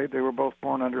Neptune state, they were both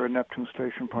born under a Neptune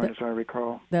station point, as I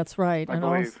recall. That's right. I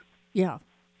believe.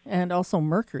 And also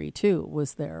Mercury, too,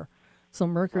 was there. So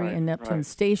Mercury and Neptune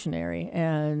stationary,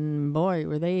 and boy,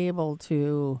 were they able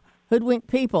to hoodwink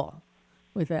people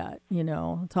with that,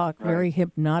 talk very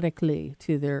hypnotically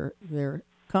to their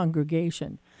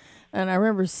congregation. And I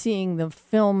remember seeing the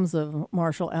films of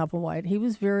Marshall Applewhite. It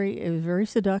was very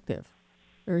seductive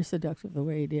the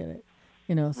way he did it,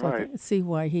 so I can see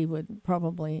why he would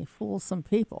probably fool some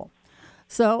people.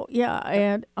 So,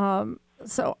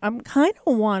 so I'm kind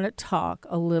of want to talk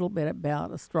a little bit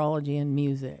about astrology and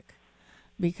music,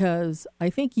 because I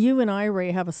think you and I,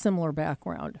 Ray, have a similar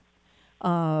background.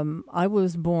 I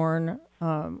was born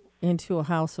into a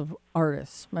house of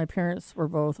artists. My parents were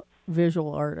both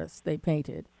visual artists. They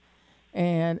painted,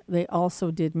 and they also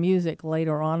did music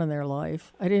later on in their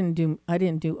life. I didn't do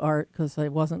art because I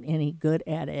wasn't any good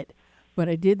at it, but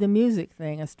I did the music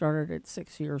thing. I started at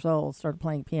 6 years old, started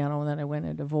playing piano, and then I went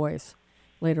into voice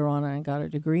later on, and I got a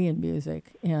degree in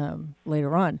music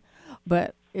later on.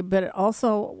 But it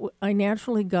also, I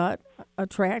naturally got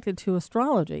attracted to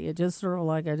astrology. It just sort of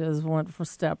like I just went for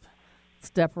step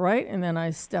right, and then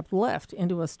I stepped left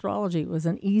into astrology. It was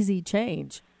an easy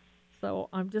change. So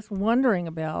I'm just wondering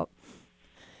about,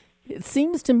 it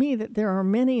seems to me that there are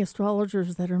many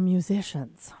astrologers that are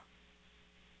musicians.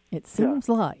 It seems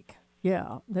like,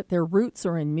 that their roots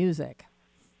are in music.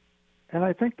 And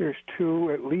I think there's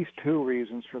at least two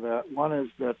reasons for that. One is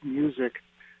that music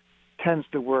tends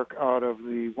to work out of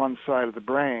the one side of the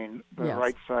brain, the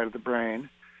right side of the brain,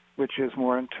 which is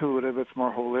more intuitive, it's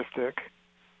more holistic.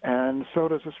 And so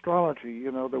does astrology.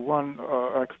 The one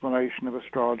explanation of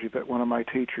astrology that one of my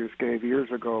teachers gave years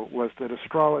ago was that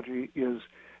astrology is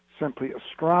simply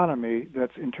astronomy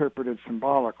that's interpreted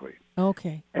symbolically.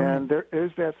 Okay. And there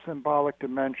is that symbolic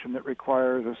dimension that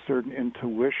requires a certain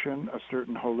intuition, a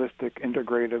certain holistic,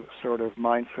 integrative sort of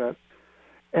mindset.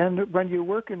 And when you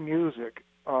work in music,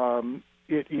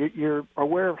 you're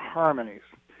aware of harmonies.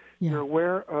 Yeah. You're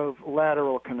aware of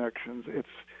lateral connections.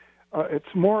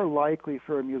 It's more likely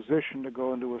for a musician to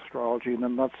go into astrology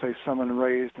than, let's say, someone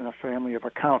raised in a family of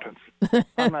accountants.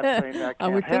 I'm not saying that can't I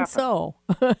would think so.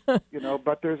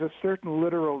 But there's a certain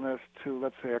literalness to,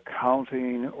 let's say,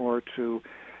 accounting or to,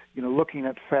 looking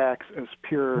at facts as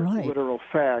pure literal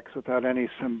facts without any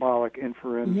symbolic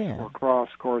inference or cross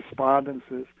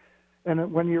correspondences.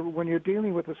 And when you're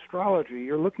dealing with astrology,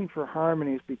 you're looking for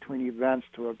harmonies between events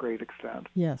to a great extent.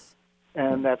 Yes.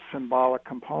 And that symbolic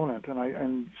component,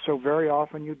 and so very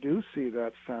often you do see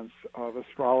that sense of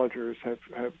astrologers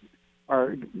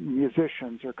are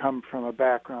musicians or come from a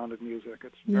background of music.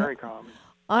 It's very common.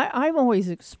 I've always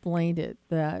explained it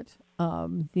that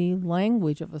the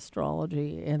language of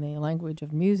astrology and the language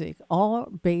of music all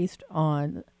based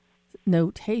on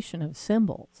notation of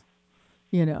symbols,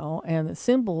 and the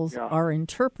symbols are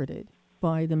interpreted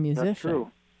by the musician. That's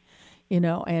true.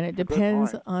 And it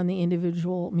depends on the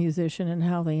individual musician and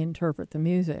how they interpret the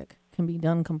music. Can be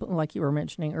done like you were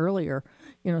mentioning earlier.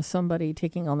 Somebody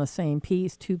taking on the same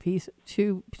piece,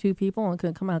 two people, and it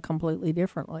can come out completely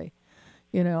differently.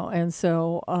 And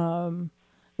so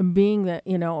being that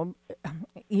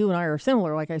you and I are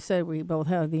similar, like I said, we both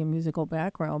have the musical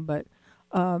background. But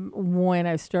when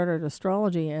I started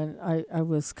astrology, and I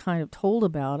was kind of told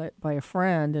about it by a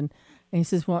friend, and he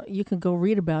says, "Well, you can go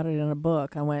read about it in a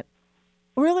book." I went,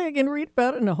 "Really? I can read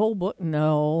about it in a whole book?"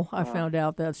 No, I found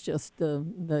out that's just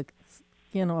the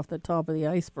skin off the top of the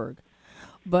iceberg.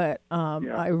 But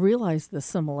I realized the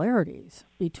similarities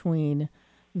between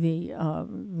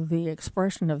the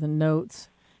expression of the notes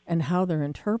and how they're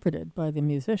interpreted by the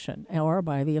musician or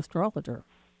by the astrologer.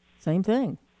 Same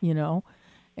thing,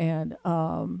 And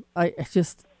I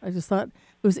just thought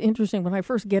it was interesting when I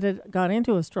first got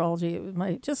into astrology. It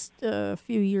was just a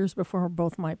few years before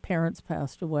both my parents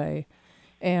passed away.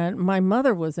 And my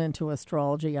mother was into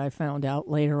astrology, I found out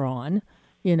later on,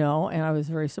 and I was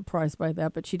very surprised by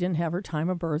that. But she didn't have her time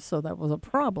of birth, so that was a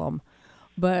problem.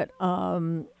 But,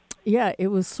 it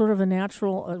was sort of a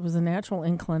natural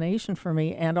inclination for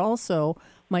me. And also,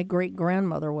 my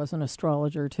great-grandmother was an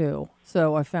astrologer, too.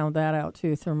 So I found that out,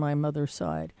 too, through my mother's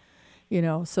side.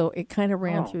 So it kind of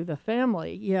ran through the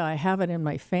family. Yeah, I have it in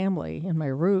my family, in my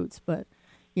roots. But,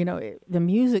 the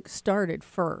music started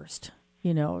first.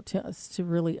 To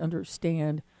really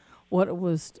understand what it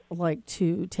was like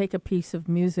to take a piece of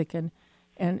music and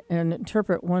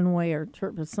interpret one way or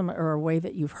interpret or a way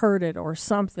that you've heard it or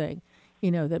something,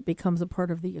 that becomes a part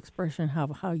of the expression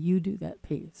of how you do that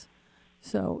piece.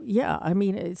 So,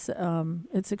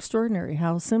 it's extraordinary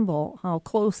how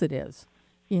close it is.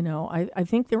 I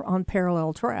think they're on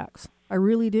parallel tracks. I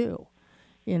really do.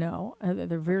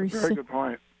 They're very good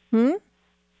point.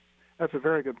 That's a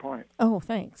very good point. Oh,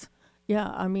 thanks.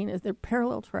 Yeah, they're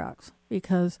parallel tracks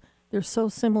because they're so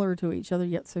similar to each other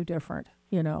yet so different,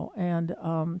 And,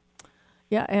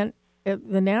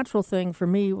 the natural thing for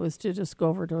me was to just go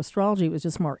over to astrology. It was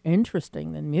just more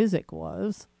interesting than music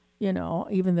was,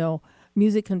 even though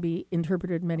music can be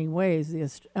interpreted many ways. The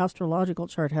astrological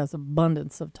chart has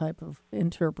abundance of type of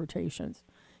interpretations,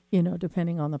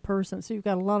 depending on the person. So you've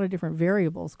got a lot of different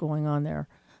variables going on there.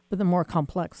 But the more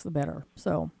complex, the better.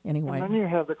 So, anyway. And then you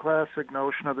have the classic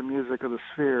notion of the music of the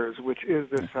spheres, which is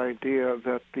this idea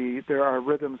that there are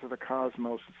rhythms of the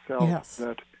cosmos itself. Yes.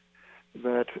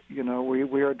 That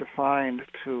we are defined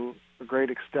to a great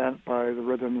extent by the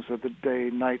rhythms of the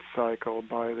day-night cycle,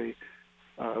 by the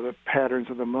patterns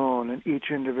of the moon, and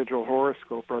each individual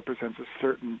horoscope represents a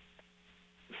certain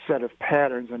set of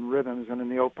patterns and rhythms. And in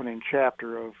the opening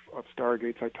chapter of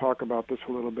Stargates, I talk about this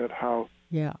a little bit, how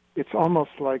it's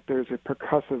almost like there's a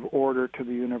percussive order to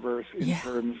the universe in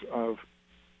terms of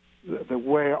the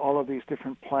way all of these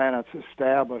different planets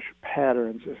establish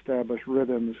patterns, establish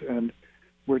rhythms, and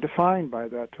we're defined by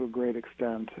that to a great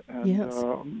extent,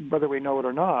 and whether we know it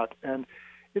or not. And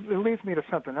it leads me to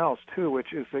something else, too,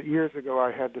 which is that years ago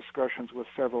I had discussions with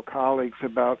several colleagues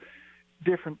about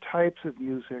different types of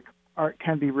music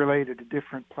can be related to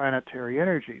different planetary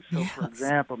energies. So, for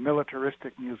example,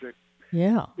 militaristic music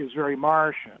is very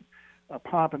Martian. A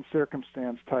pomp and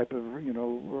circumstance type of,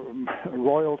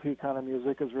 royalty kind of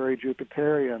music is very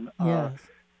Jupiterian. Yes.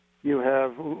 You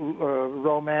have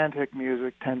romantic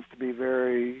music tends to be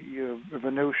very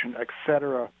Venusian,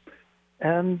 etc.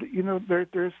 And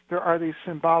there are these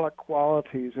symbolic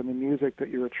qualities in the music that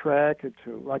you're attracted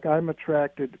to. Like I'm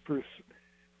attracted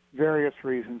various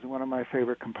reasons. One of my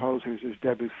favorite composers is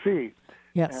Debussy.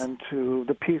 Yes. And to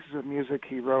the pieces of music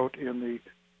he wrote in the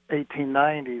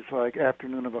 1890s, like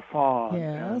Afternoon of a Faun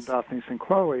and Daphnis and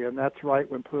Chloe, and that's right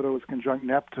when Pluto was conjunct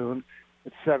Neptune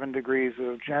at 7 degrees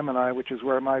of Gemini, which is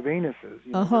where my Venus is.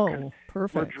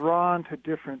 Perfect. We're drawn to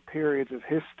different periods of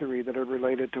history that are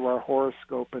related to our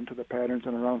horoscope and to the patterns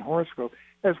in our own horoscope,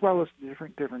 as well as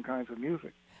different kinds of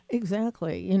music.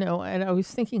 Exactly. And I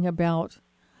was thinking about,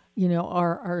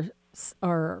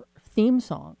 our theme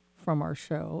song from our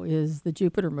show is the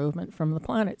Jupiter Movement from the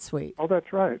Planet Suite. Oh,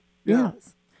 that's right. Yeah.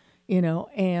 Yes.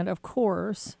 And of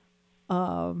course,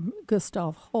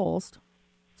 Gustav Holst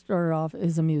started off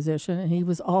as a musician, and he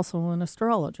was also an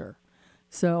astrologer.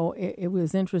 So it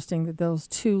was interesting that those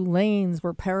two lanes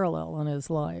were parallel in his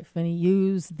life, and he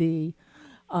used the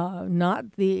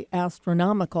not the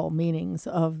astronomical meanings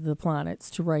of the planets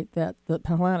to write the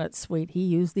Planet Suite. He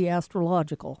used the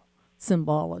astrological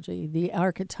symbology, the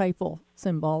archetypal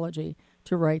symbology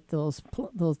to write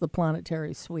the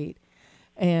planetary suite.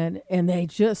 And they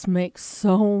just make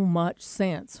so much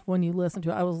sense when you listen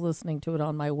to it. I was listening to it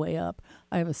on my way up.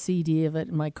 I have a CD of it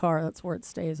in my car. That's where it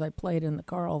stays. I play it in the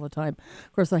car all the time.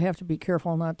 Of course, I have to be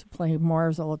careful not to play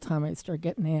Mars all the time. I start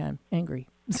getting angry.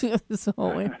 There's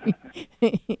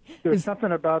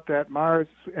something about that Mars.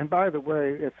 And by the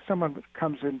way, if someone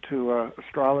comes into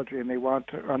astrology and they want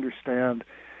to understand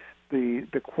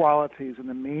the qualities and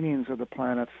the meanings of the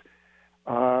planets,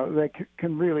 they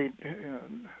can really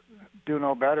do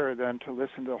no better than to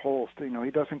listen to Holst.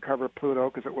 He doesn't cover Pluto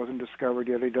because it wasn't discovered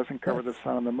yet. He doesn't cover the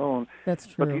sun and the moon. That's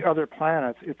true. But the other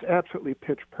planets, it's absolutely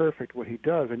pitch perfect what he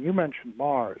does. And you mentioned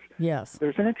Mars. Yes.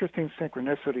 There's an interesting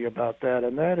synchronicity about that,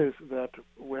 and that is that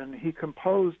when he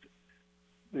composed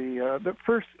the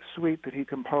first suite that he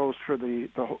composed for the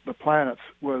planets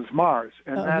was Mars,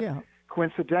 and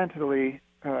coincidentally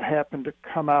happened to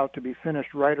come out to be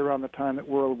finished right around the time that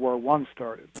World War I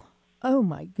started. Oh,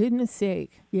 my goodness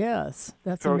sake. Yes,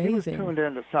 that's amazing. So he was tuned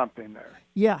into something there.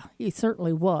 Yeah, he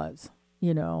certainly was,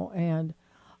 And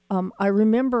I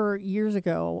remember years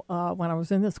ago when I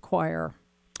was in this choir,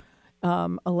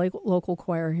 a local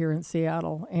choir here in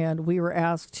Seattle, and we were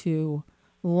asked to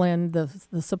lend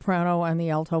the soprano and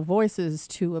the alto voices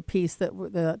to a piece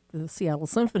that the Seattle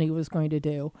Symphony was going to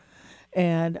do.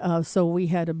 And so we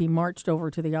had to be marched over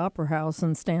to the Opera House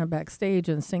and stand backstage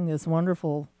and sing this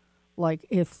wonderful,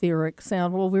 etheric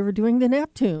sound. Well, we were doing the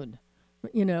Neptune,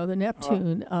 the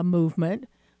Neptune movement,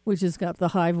 which has got the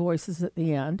high voices at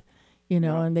the end,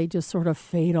 and they just sort of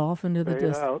fade off into the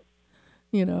distance,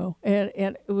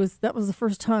 and that was the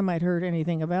first time I'd heard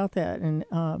anything about that. And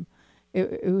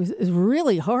it was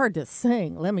really hard to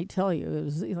sing. Let me tell you, it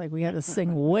was like we had to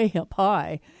sing way up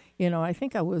high. I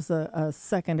think I was a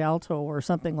second alto or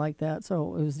something like that,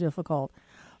 so it was difficult.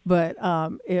 But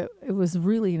it was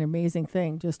really an amazing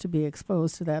thing just to be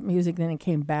exposed to that music. Then it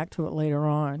came back to it later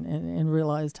on and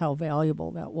realized how valuable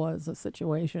that was, a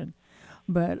situation.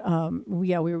 But,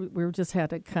 we just had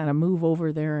to kind of move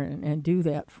over there and do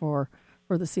that for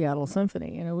the Seattle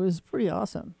Symphony. And it was pretty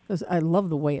awesome because I love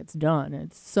the way it's done.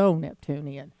 It's so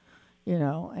Neptunian.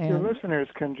 And your listeners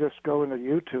can just go into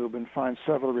YouTube and find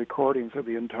several recordings of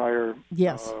the entire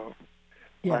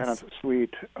Planet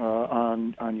Suite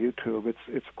on YouTube.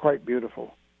 It's quite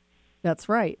beautiful. That's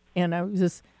right. And I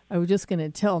was just going to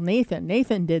tell Nathan.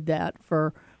 Nathan did that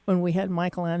for when we had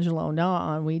Michelangelo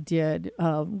Na on. We did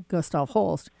Gustav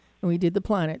Holst, and we did the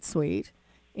Planet Suite,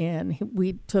 and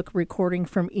we took recording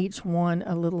from each one,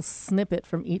 a little snippet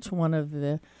from each one of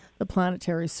the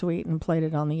planetary suite, and played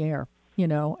it on the air.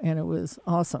 And it was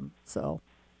awesome. So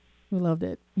we loved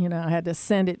it. I had to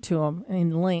send it to him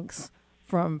in links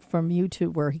from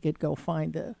YouTube where he could go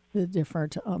find the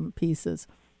different pieces.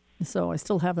 So I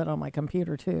still have it on my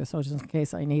computer too, so just in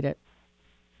case I need it.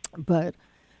 But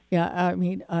yeah, I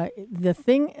mean, the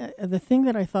thing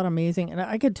that I thought amazing, and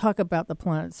I could talk about the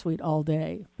Planet Suite all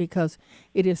day because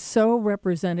it is so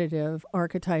representative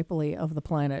archetypally of the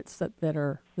planets that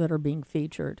are being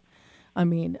featured. I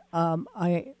mean,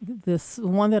 this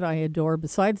one that I adore,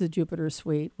 besides the Jupiter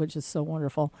Suite, which is so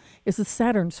wonderful, is the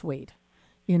Saturn Suite.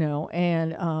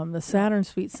 And the Saturn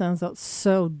Suite sounds out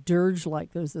so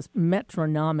dirge-like. There's this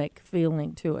metronomic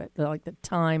feeling to it, like the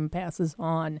time passes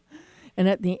on. And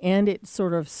at the end, it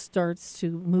sort of starts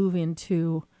to move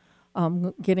into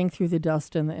getting through the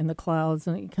dust and the clouds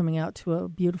and coming out to a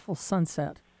beautiful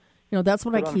sunset, That's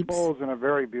what it I keep. It unfolds in a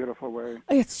very beautiful way.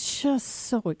 It's just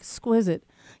so exquisite.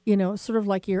 Sort of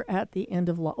like you're at the end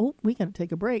of Oh, we got to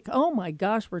take a break. Oh my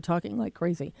gosh, we're talking like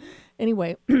crazy.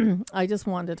 Anyway, I just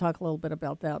wanted to talk a little bit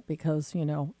about that because,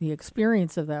 the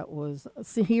experience of that was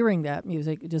hearing that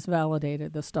music just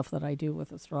validated the stuff that I do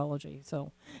with astrology.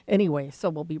 So anyway,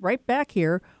 we'll be right back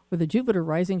here with the Jupiter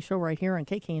Rising Show right here on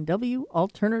KKNW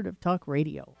Alternative Talk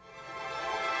Radio.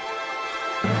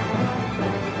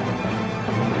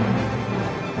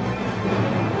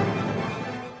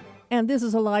 And this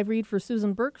is a live read for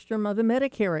Susan Bergstrom of the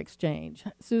Medicare Exchange.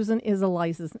 Susan is a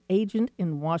licensed agent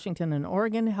in Washington and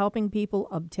Oregon, helping people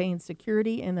obtain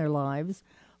security in their lives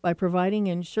by providing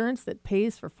insurance that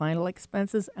pays for final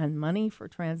expenses and money for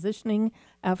transitioning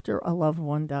after a loved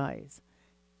one dies.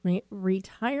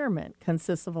 Retirement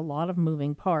consists of a lot of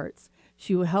moving parts.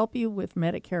 She will help you with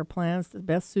Medicare plans that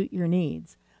best suit your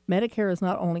needs. Medicare is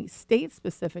not only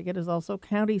state-specific, it is also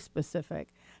county-specific.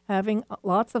 Having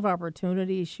lots of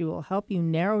opportunities, she will help you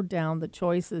narrow down the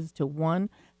choices to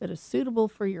one that is suitable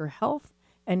for your health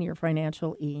and your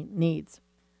financial needs.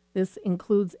 This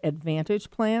includes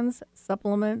Advantage plans,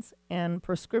 supplements, and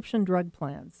prescription drug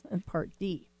plans in Part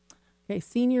D. Okay,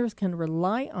 seniors can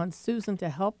rely on Susan to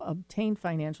help obtain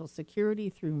financial security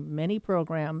through many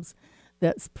programs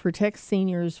that protect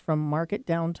seniors from market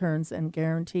downturns and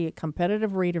guarantee a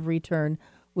competitive rate of return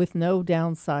with no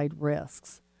downside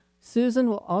risks. Susan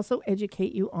will also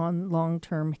educate you on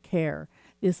long-term care.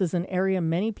 This is an area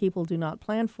many people do not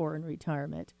plan for in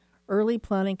retirement. Early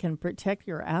planning can protect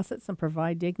your assets and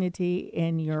provide dignity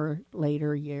in your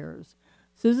later years.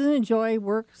 Susan enjoys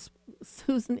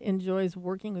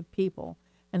working with people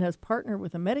and has partnered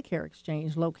with a Medicare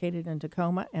exchange located in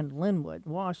Tacoma and Linwood,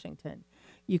 Washington.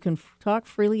 You can talk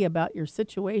freely about your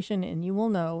situation, and you will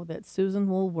know that Susan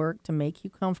will work to make you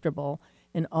comfortable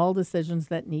in all decisions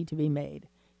that need to be made.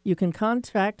 You can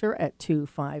contact her at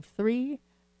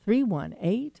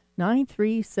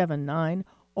 253-318-9379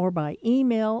 or by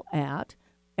email at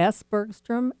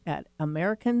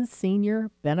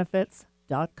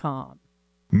sbergstrom@americanseniorbenefits.com.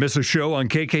 Miss a show on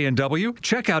KKNW?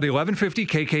 Check out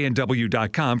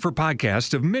 1150kknw.com for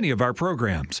podcasts of many of our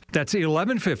programs. That's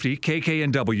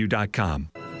 1150kknw.com.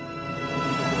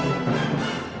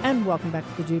 And welcome back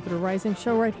to the Jupiter Rising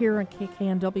Show right here on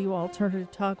KKNW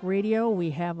Alternative Talk Radio.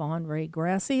 We have on Ray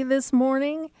Grassi this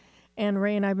morning. And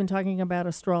Ray and I have been talking about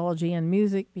astrology and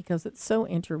music because it's so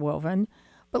interwoven.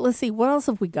 But let's see, what else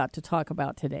have we got to talk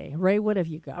about today? Ray, what have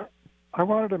you got? I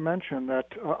wanted to mention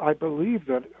that I believe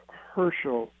that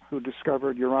Herschel, who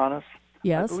discovered Uranus,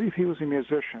 yes, I believe he was a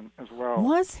musician as well.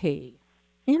 Was he?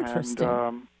 Interesting.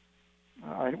 And,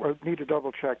 I need to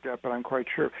double-check that, but I'm quite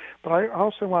sure. But I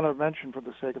also want to mention, for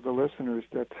the sake of the listeners,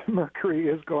 that Mercury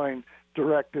is going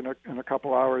direct in a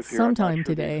couple hours here. Sometime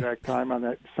today. The exact time on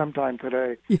that. Sometime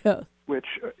today. Yeah. Which,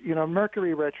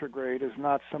 Mercury retrograde is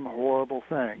not some horrible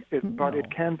thing, but it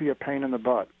can be a pain in the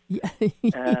butt. Yeah.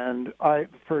 And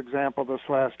for example, this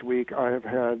last week, I have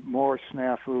had more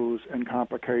snafus and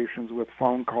complications with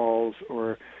phone calls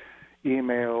or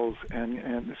emails,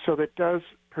 and so that does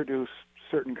produce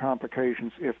certain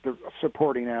complications if the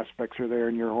supporting aspects are there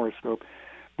in your horoscope.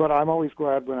 But I'm always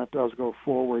glad when it does go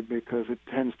forward because it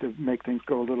tends to make things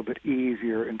go a little bit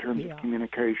easier in terms of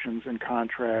communications and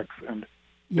contracts and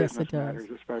business matters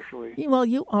especially. Well,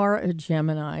 you are a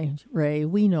Gemini, Ray.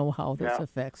 We know how this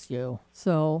affects you.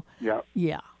 So,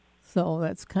 So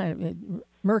that's kind of it.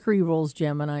 Mercury rules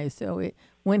Gemini, so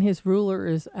when his ruler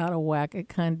is out of whack, it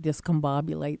kind of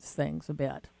discombobulates things a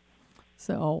bit.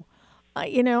 So,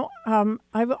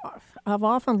 I've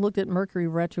often looked at Mercury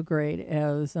retrograde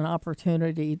as an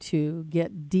opportunity to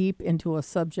get deep into a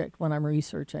subject when I'm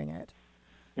researching it.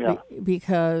 Yeah.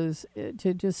 Because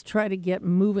to just try to get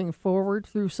moving forward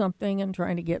through something and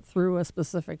trying to get through a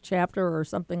specific chapter or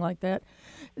something like that,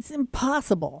 it's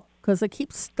impossible because I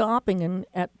keep stopping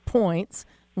at points,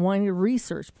 wanting to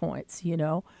research points,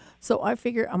 So I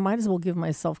figure I might as well give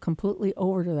myself completely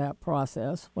over to that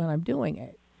process when I'm doing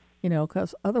it.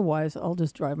 Because otherwise I'll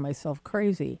just drive myself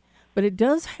crazy. But it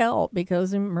does help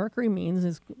because Mercury means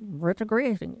it's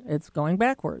retrograding. It's going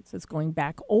backwards. It's going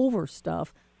back over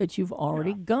stuff that you've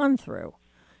already gone through,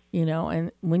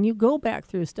 And when you go back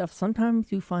through stuff,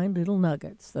 sometimes you find little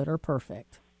nuggets that are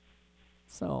perfect.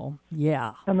 So,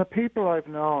 yeah. And the people I've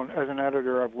known as an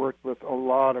editor, I've worked with a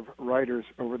lot of writers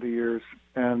over the years,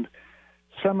 and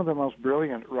some of the most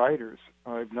brilliant writers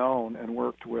I've known and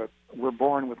worked with were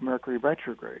born with Mercury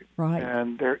retrograde. Right.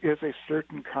 And there is a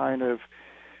certain kind of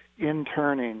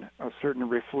interning, a certain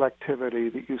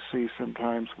reflectivity that you see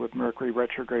sometimes with Mercury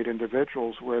retrograde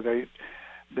individuals where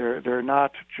they're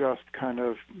not just kind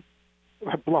of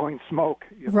blowing smoke.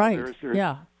 Right.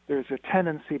 There's a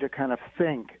tendency to kind of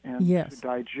think and to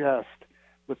digest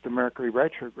with the Mercury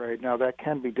retrograde. Now, that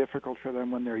can be difficult for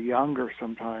them when they're younger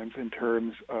sometimes in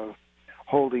terms of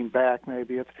holding back.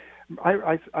 Maybe it's.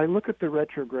 I look at the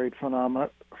retrograde phenomena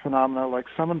like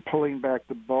someone pulling back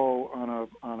the bow on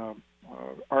a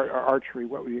archery.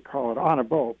 What would you call it? On a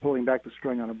bow, pulling back the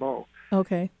string on a bow.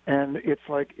 Okay. And it's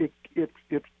like it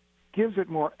gives it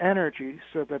more energy,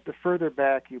 so that the further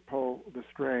back you pull the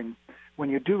string, when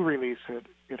you do release it,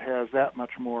 it has that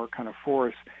much more kind of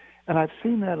force. And I've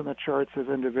seen that in the charts of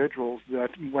individuals that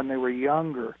when they were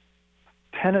younger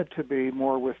tended to be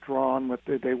more withdrawn.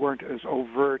 They weren't as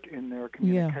overt in their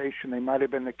communication. Yeah. They might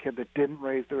have been the kid that didn't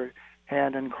raise their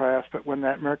hand in class, but when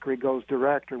that Mercury goes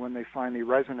direct, or when they finally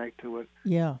resonate to it,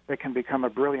 they can become a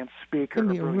brilliant speaker, a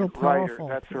brilliant writer,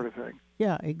 that sort of thing.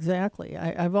 Yeah, exactly.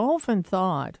 I've often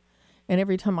thought, and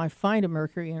every time I find a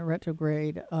Mercury in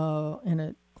retrograde in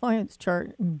a client's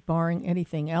chart, barring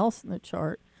anything else in the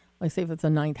chart, like say if it's a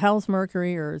 9th house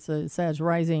Mercury or it's a Sag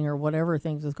rising or whatever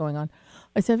things is going on,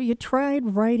 I said, have you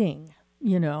tried writing?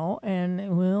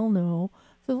 And well, no.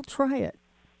 So try it.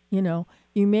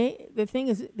 The thing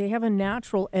is, they have a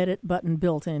natural edit button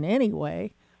built in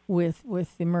anyway with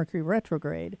the Mercury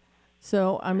retrograde.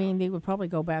 So, I mean, they would probably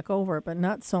go back over it, but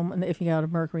not so. If you got a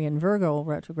Mercury in Virgo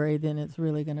retrograde, then it's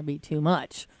really going to be too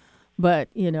much. But,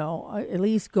 at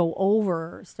least go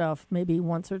over stuff maybe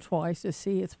once or twice to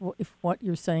see if what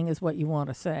you're saying is what you want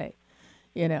to say,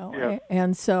 Yeah.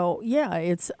 And so,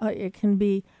 it can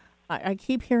be, I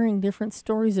keep hearing different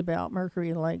stories about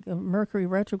Mercury, like Mercury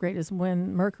retrograde is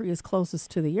when Mercury is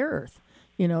closest to the Earth,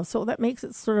 so that makes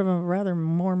it sort of a rather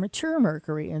more mature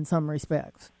Mercury in some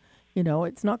respects.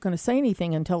 It's not going to say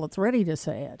anything until it's ready to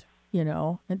say it,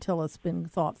 until it's been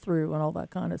thought through and all that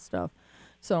kind of stuff.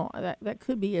 So that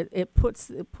could be it. It puts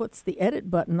the edit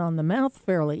button on the mouth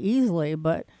fairly easily,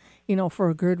 but for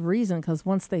a good reason, because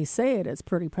once they say it, it's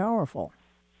pretty powerful.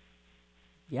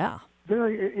 Yeah.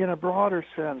 In a broader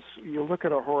sense, you'll look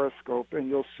at a horoscope and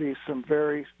you'll see some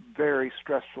very, very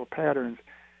stressful patterns,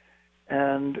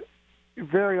 and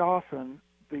very often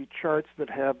the charts that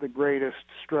have the greatest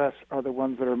stress are the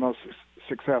ones that are most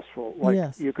successful.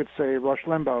 Like you could say Rush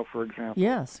Limbaugh, for example.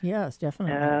 Yes,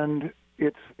 definitely. And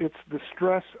it's the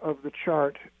stress of the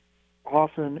chart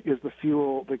often is the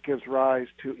fuel that gives rise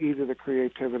to either the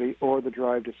creativity or the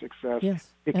drive to success.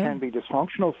 Yes. It can be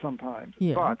dysfunctional sometimes,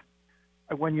 but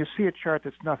when you see a chart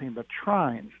that's nothing but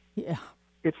trines,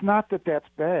 it's not that that's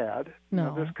bad.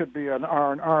 No. This could be an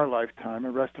R&R lifetime,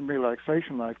 a rest and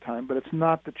relaxation lifetime, but it's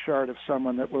not the chart of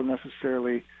someone that will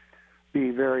necessarily be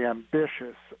very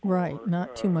ambitious. Right,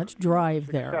 not too much drive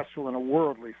there. Successful in a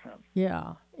worldly sense.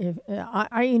 Yeah.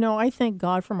 I thank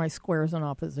God for my squares and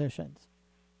oppositions.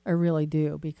 I really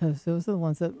do, because those are the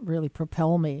ones that really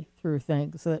propel me through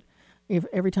things. That if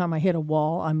every time I hit a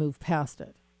wall, I move past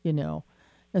it,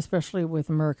 especially with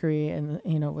Mercury and,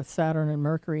 with Saturn and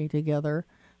Mercury together.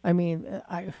 I mean,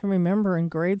 I remember in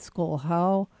grade school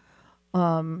how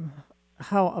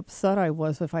upset I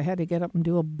was if I had to get up and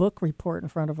do a book report in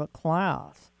front of a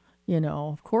class.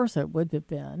 Of course it would have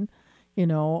been,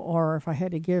 or if I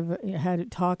had to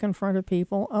talk in front of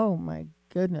people. Oh my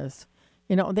goodness.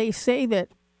 They say that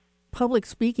public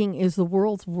speaking is the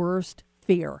world's worst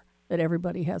fear that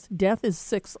everybody has. Death is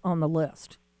 6th on the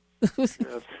list.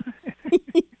 Yes.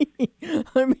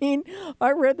 I mean,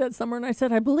 I read that somewhere and I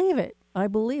said, I believe it.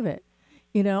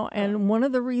 And one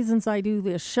of the reasons I do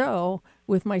this show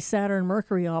with my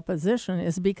Saturn-Mercury opposition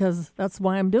is because that's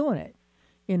why I'm doing it.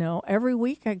 Every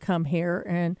week I come here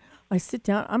and I sit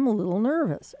down. I'm a little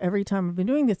nervous. Every time I've been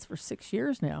doing this for 6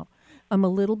 years now, I'm a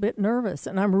little bit nervous.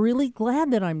 And I'm really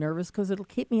glad that I'm nervous because it'll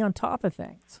keep me on top of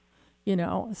things.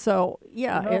 So,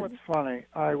 yeah. It's funny.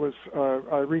 I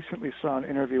recently saw an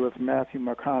interview with Matthew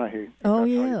McConaughey. Oh,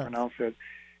 that's how you pronounce it,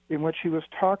 in which he was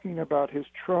talking about his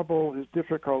trouble, his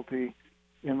difficulty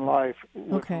in life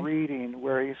with reading,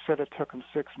 where he said it took him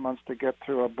 6 months to get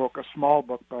through a small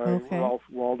book by Ralph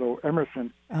Waldo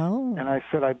Emerson. Oh. And I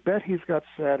said, I bet he's got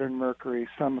Saturn Mercury,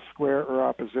 some square or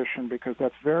opposition, because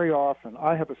that's very often.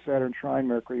 I have a Saturn trine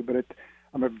Mercury, but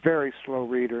I'm a very slow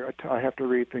reader. I have to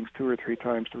read things 2 or 3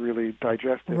 times to really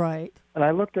digest it. Right. And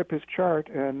I looked up his chart,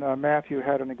 and Matthew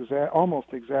had an almost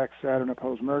exact Saturn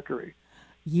opposed Mercury.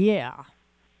 Yeah.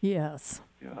 Yes.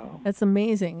 That's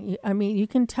amazing. I mean, you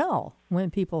can tell when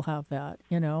people have that,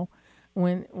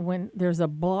 when there's a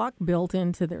block built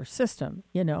into their system,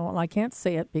 and I can't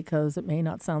say it because it may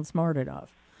not sound smart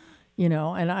enough,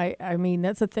 and I mean,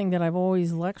 that's a thing that I've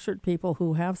always lectured people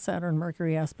who have Saturn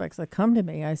Mercury aspects that come to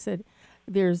me. I said,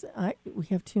 we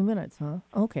have 2 minutes, huh?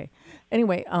 Okay.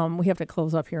 Anyway, we have to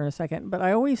close up here in a second. But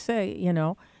I always say,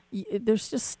 there's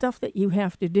just stuff that you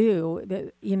have to do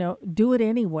that, do it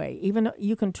anyway. Even though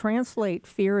you can translate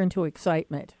fear into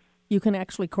excitement. You can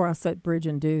actually cross that bridge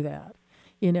and do that,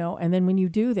 and then when you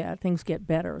do that, things get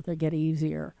better. They get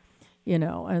easier,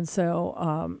 and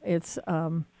so it's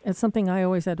something I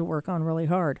always had to work on really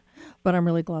hard, but I'm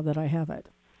really glad that I have it.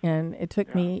 And it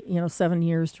took me, 7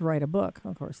 years to write a book.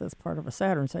 Of course, that's part of a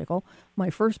Saturn cycle, my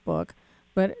first book.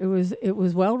 But it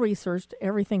was well researched.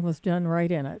 Everything was done right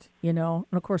in it, And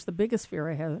of course, the biggest fear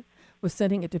I had was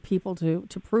sending it to people to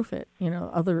proof it,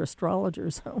 other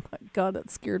astrologers. Oh, my God, that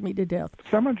scared me to death.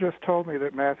 Someone just told me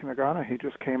that Matthew McConaughey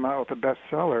just came out with a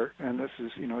bestseller, and this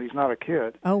is, he's not a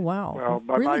kid. Oh, wow. Well,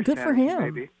 by really my good for him.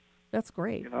 Maybe. That's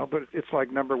great. But it's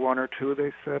like number 1 or 2,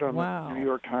 they said, on the New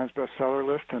York Times bestseller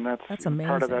list, and that's amazing.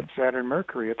 Part of that Saturn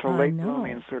Mercury. It's a late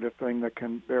blooming sort of thing that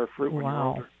can bear fruit when you're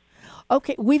older.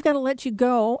 Okay, we've got to let you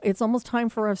go. It's almost time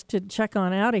for us to check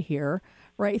on out of here,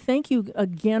 right? Thank you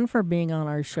again for being on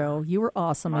our show. You were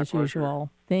awesome as usual.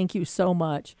 Thank you so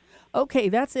much. Okay,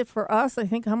 that's it for us. I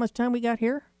think how much time we got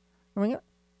here?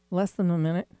 Less than a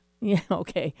minute. Yeah,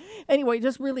 okay. Anyway,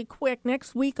 just really quick,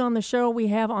 next week on the show we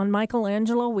have on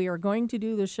Michelangelo. We are going to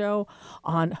do the show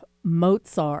on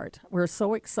Mozart. We're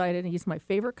so excited. He's my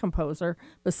favorite composer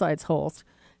besides Holst.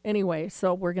 Anyway,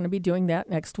 so we're going to be doing that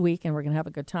next week, and we're going to have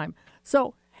a good time.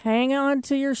 So hang on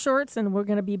to your shorts, and we're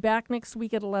going to be back next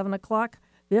week at 11 o'clock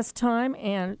this time,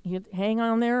 and you hang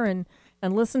on there and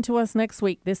listen to us next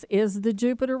week. This is the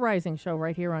Jupiter Rising Show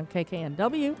right here on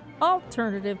KKNW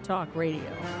Alternative Talk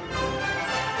Radio.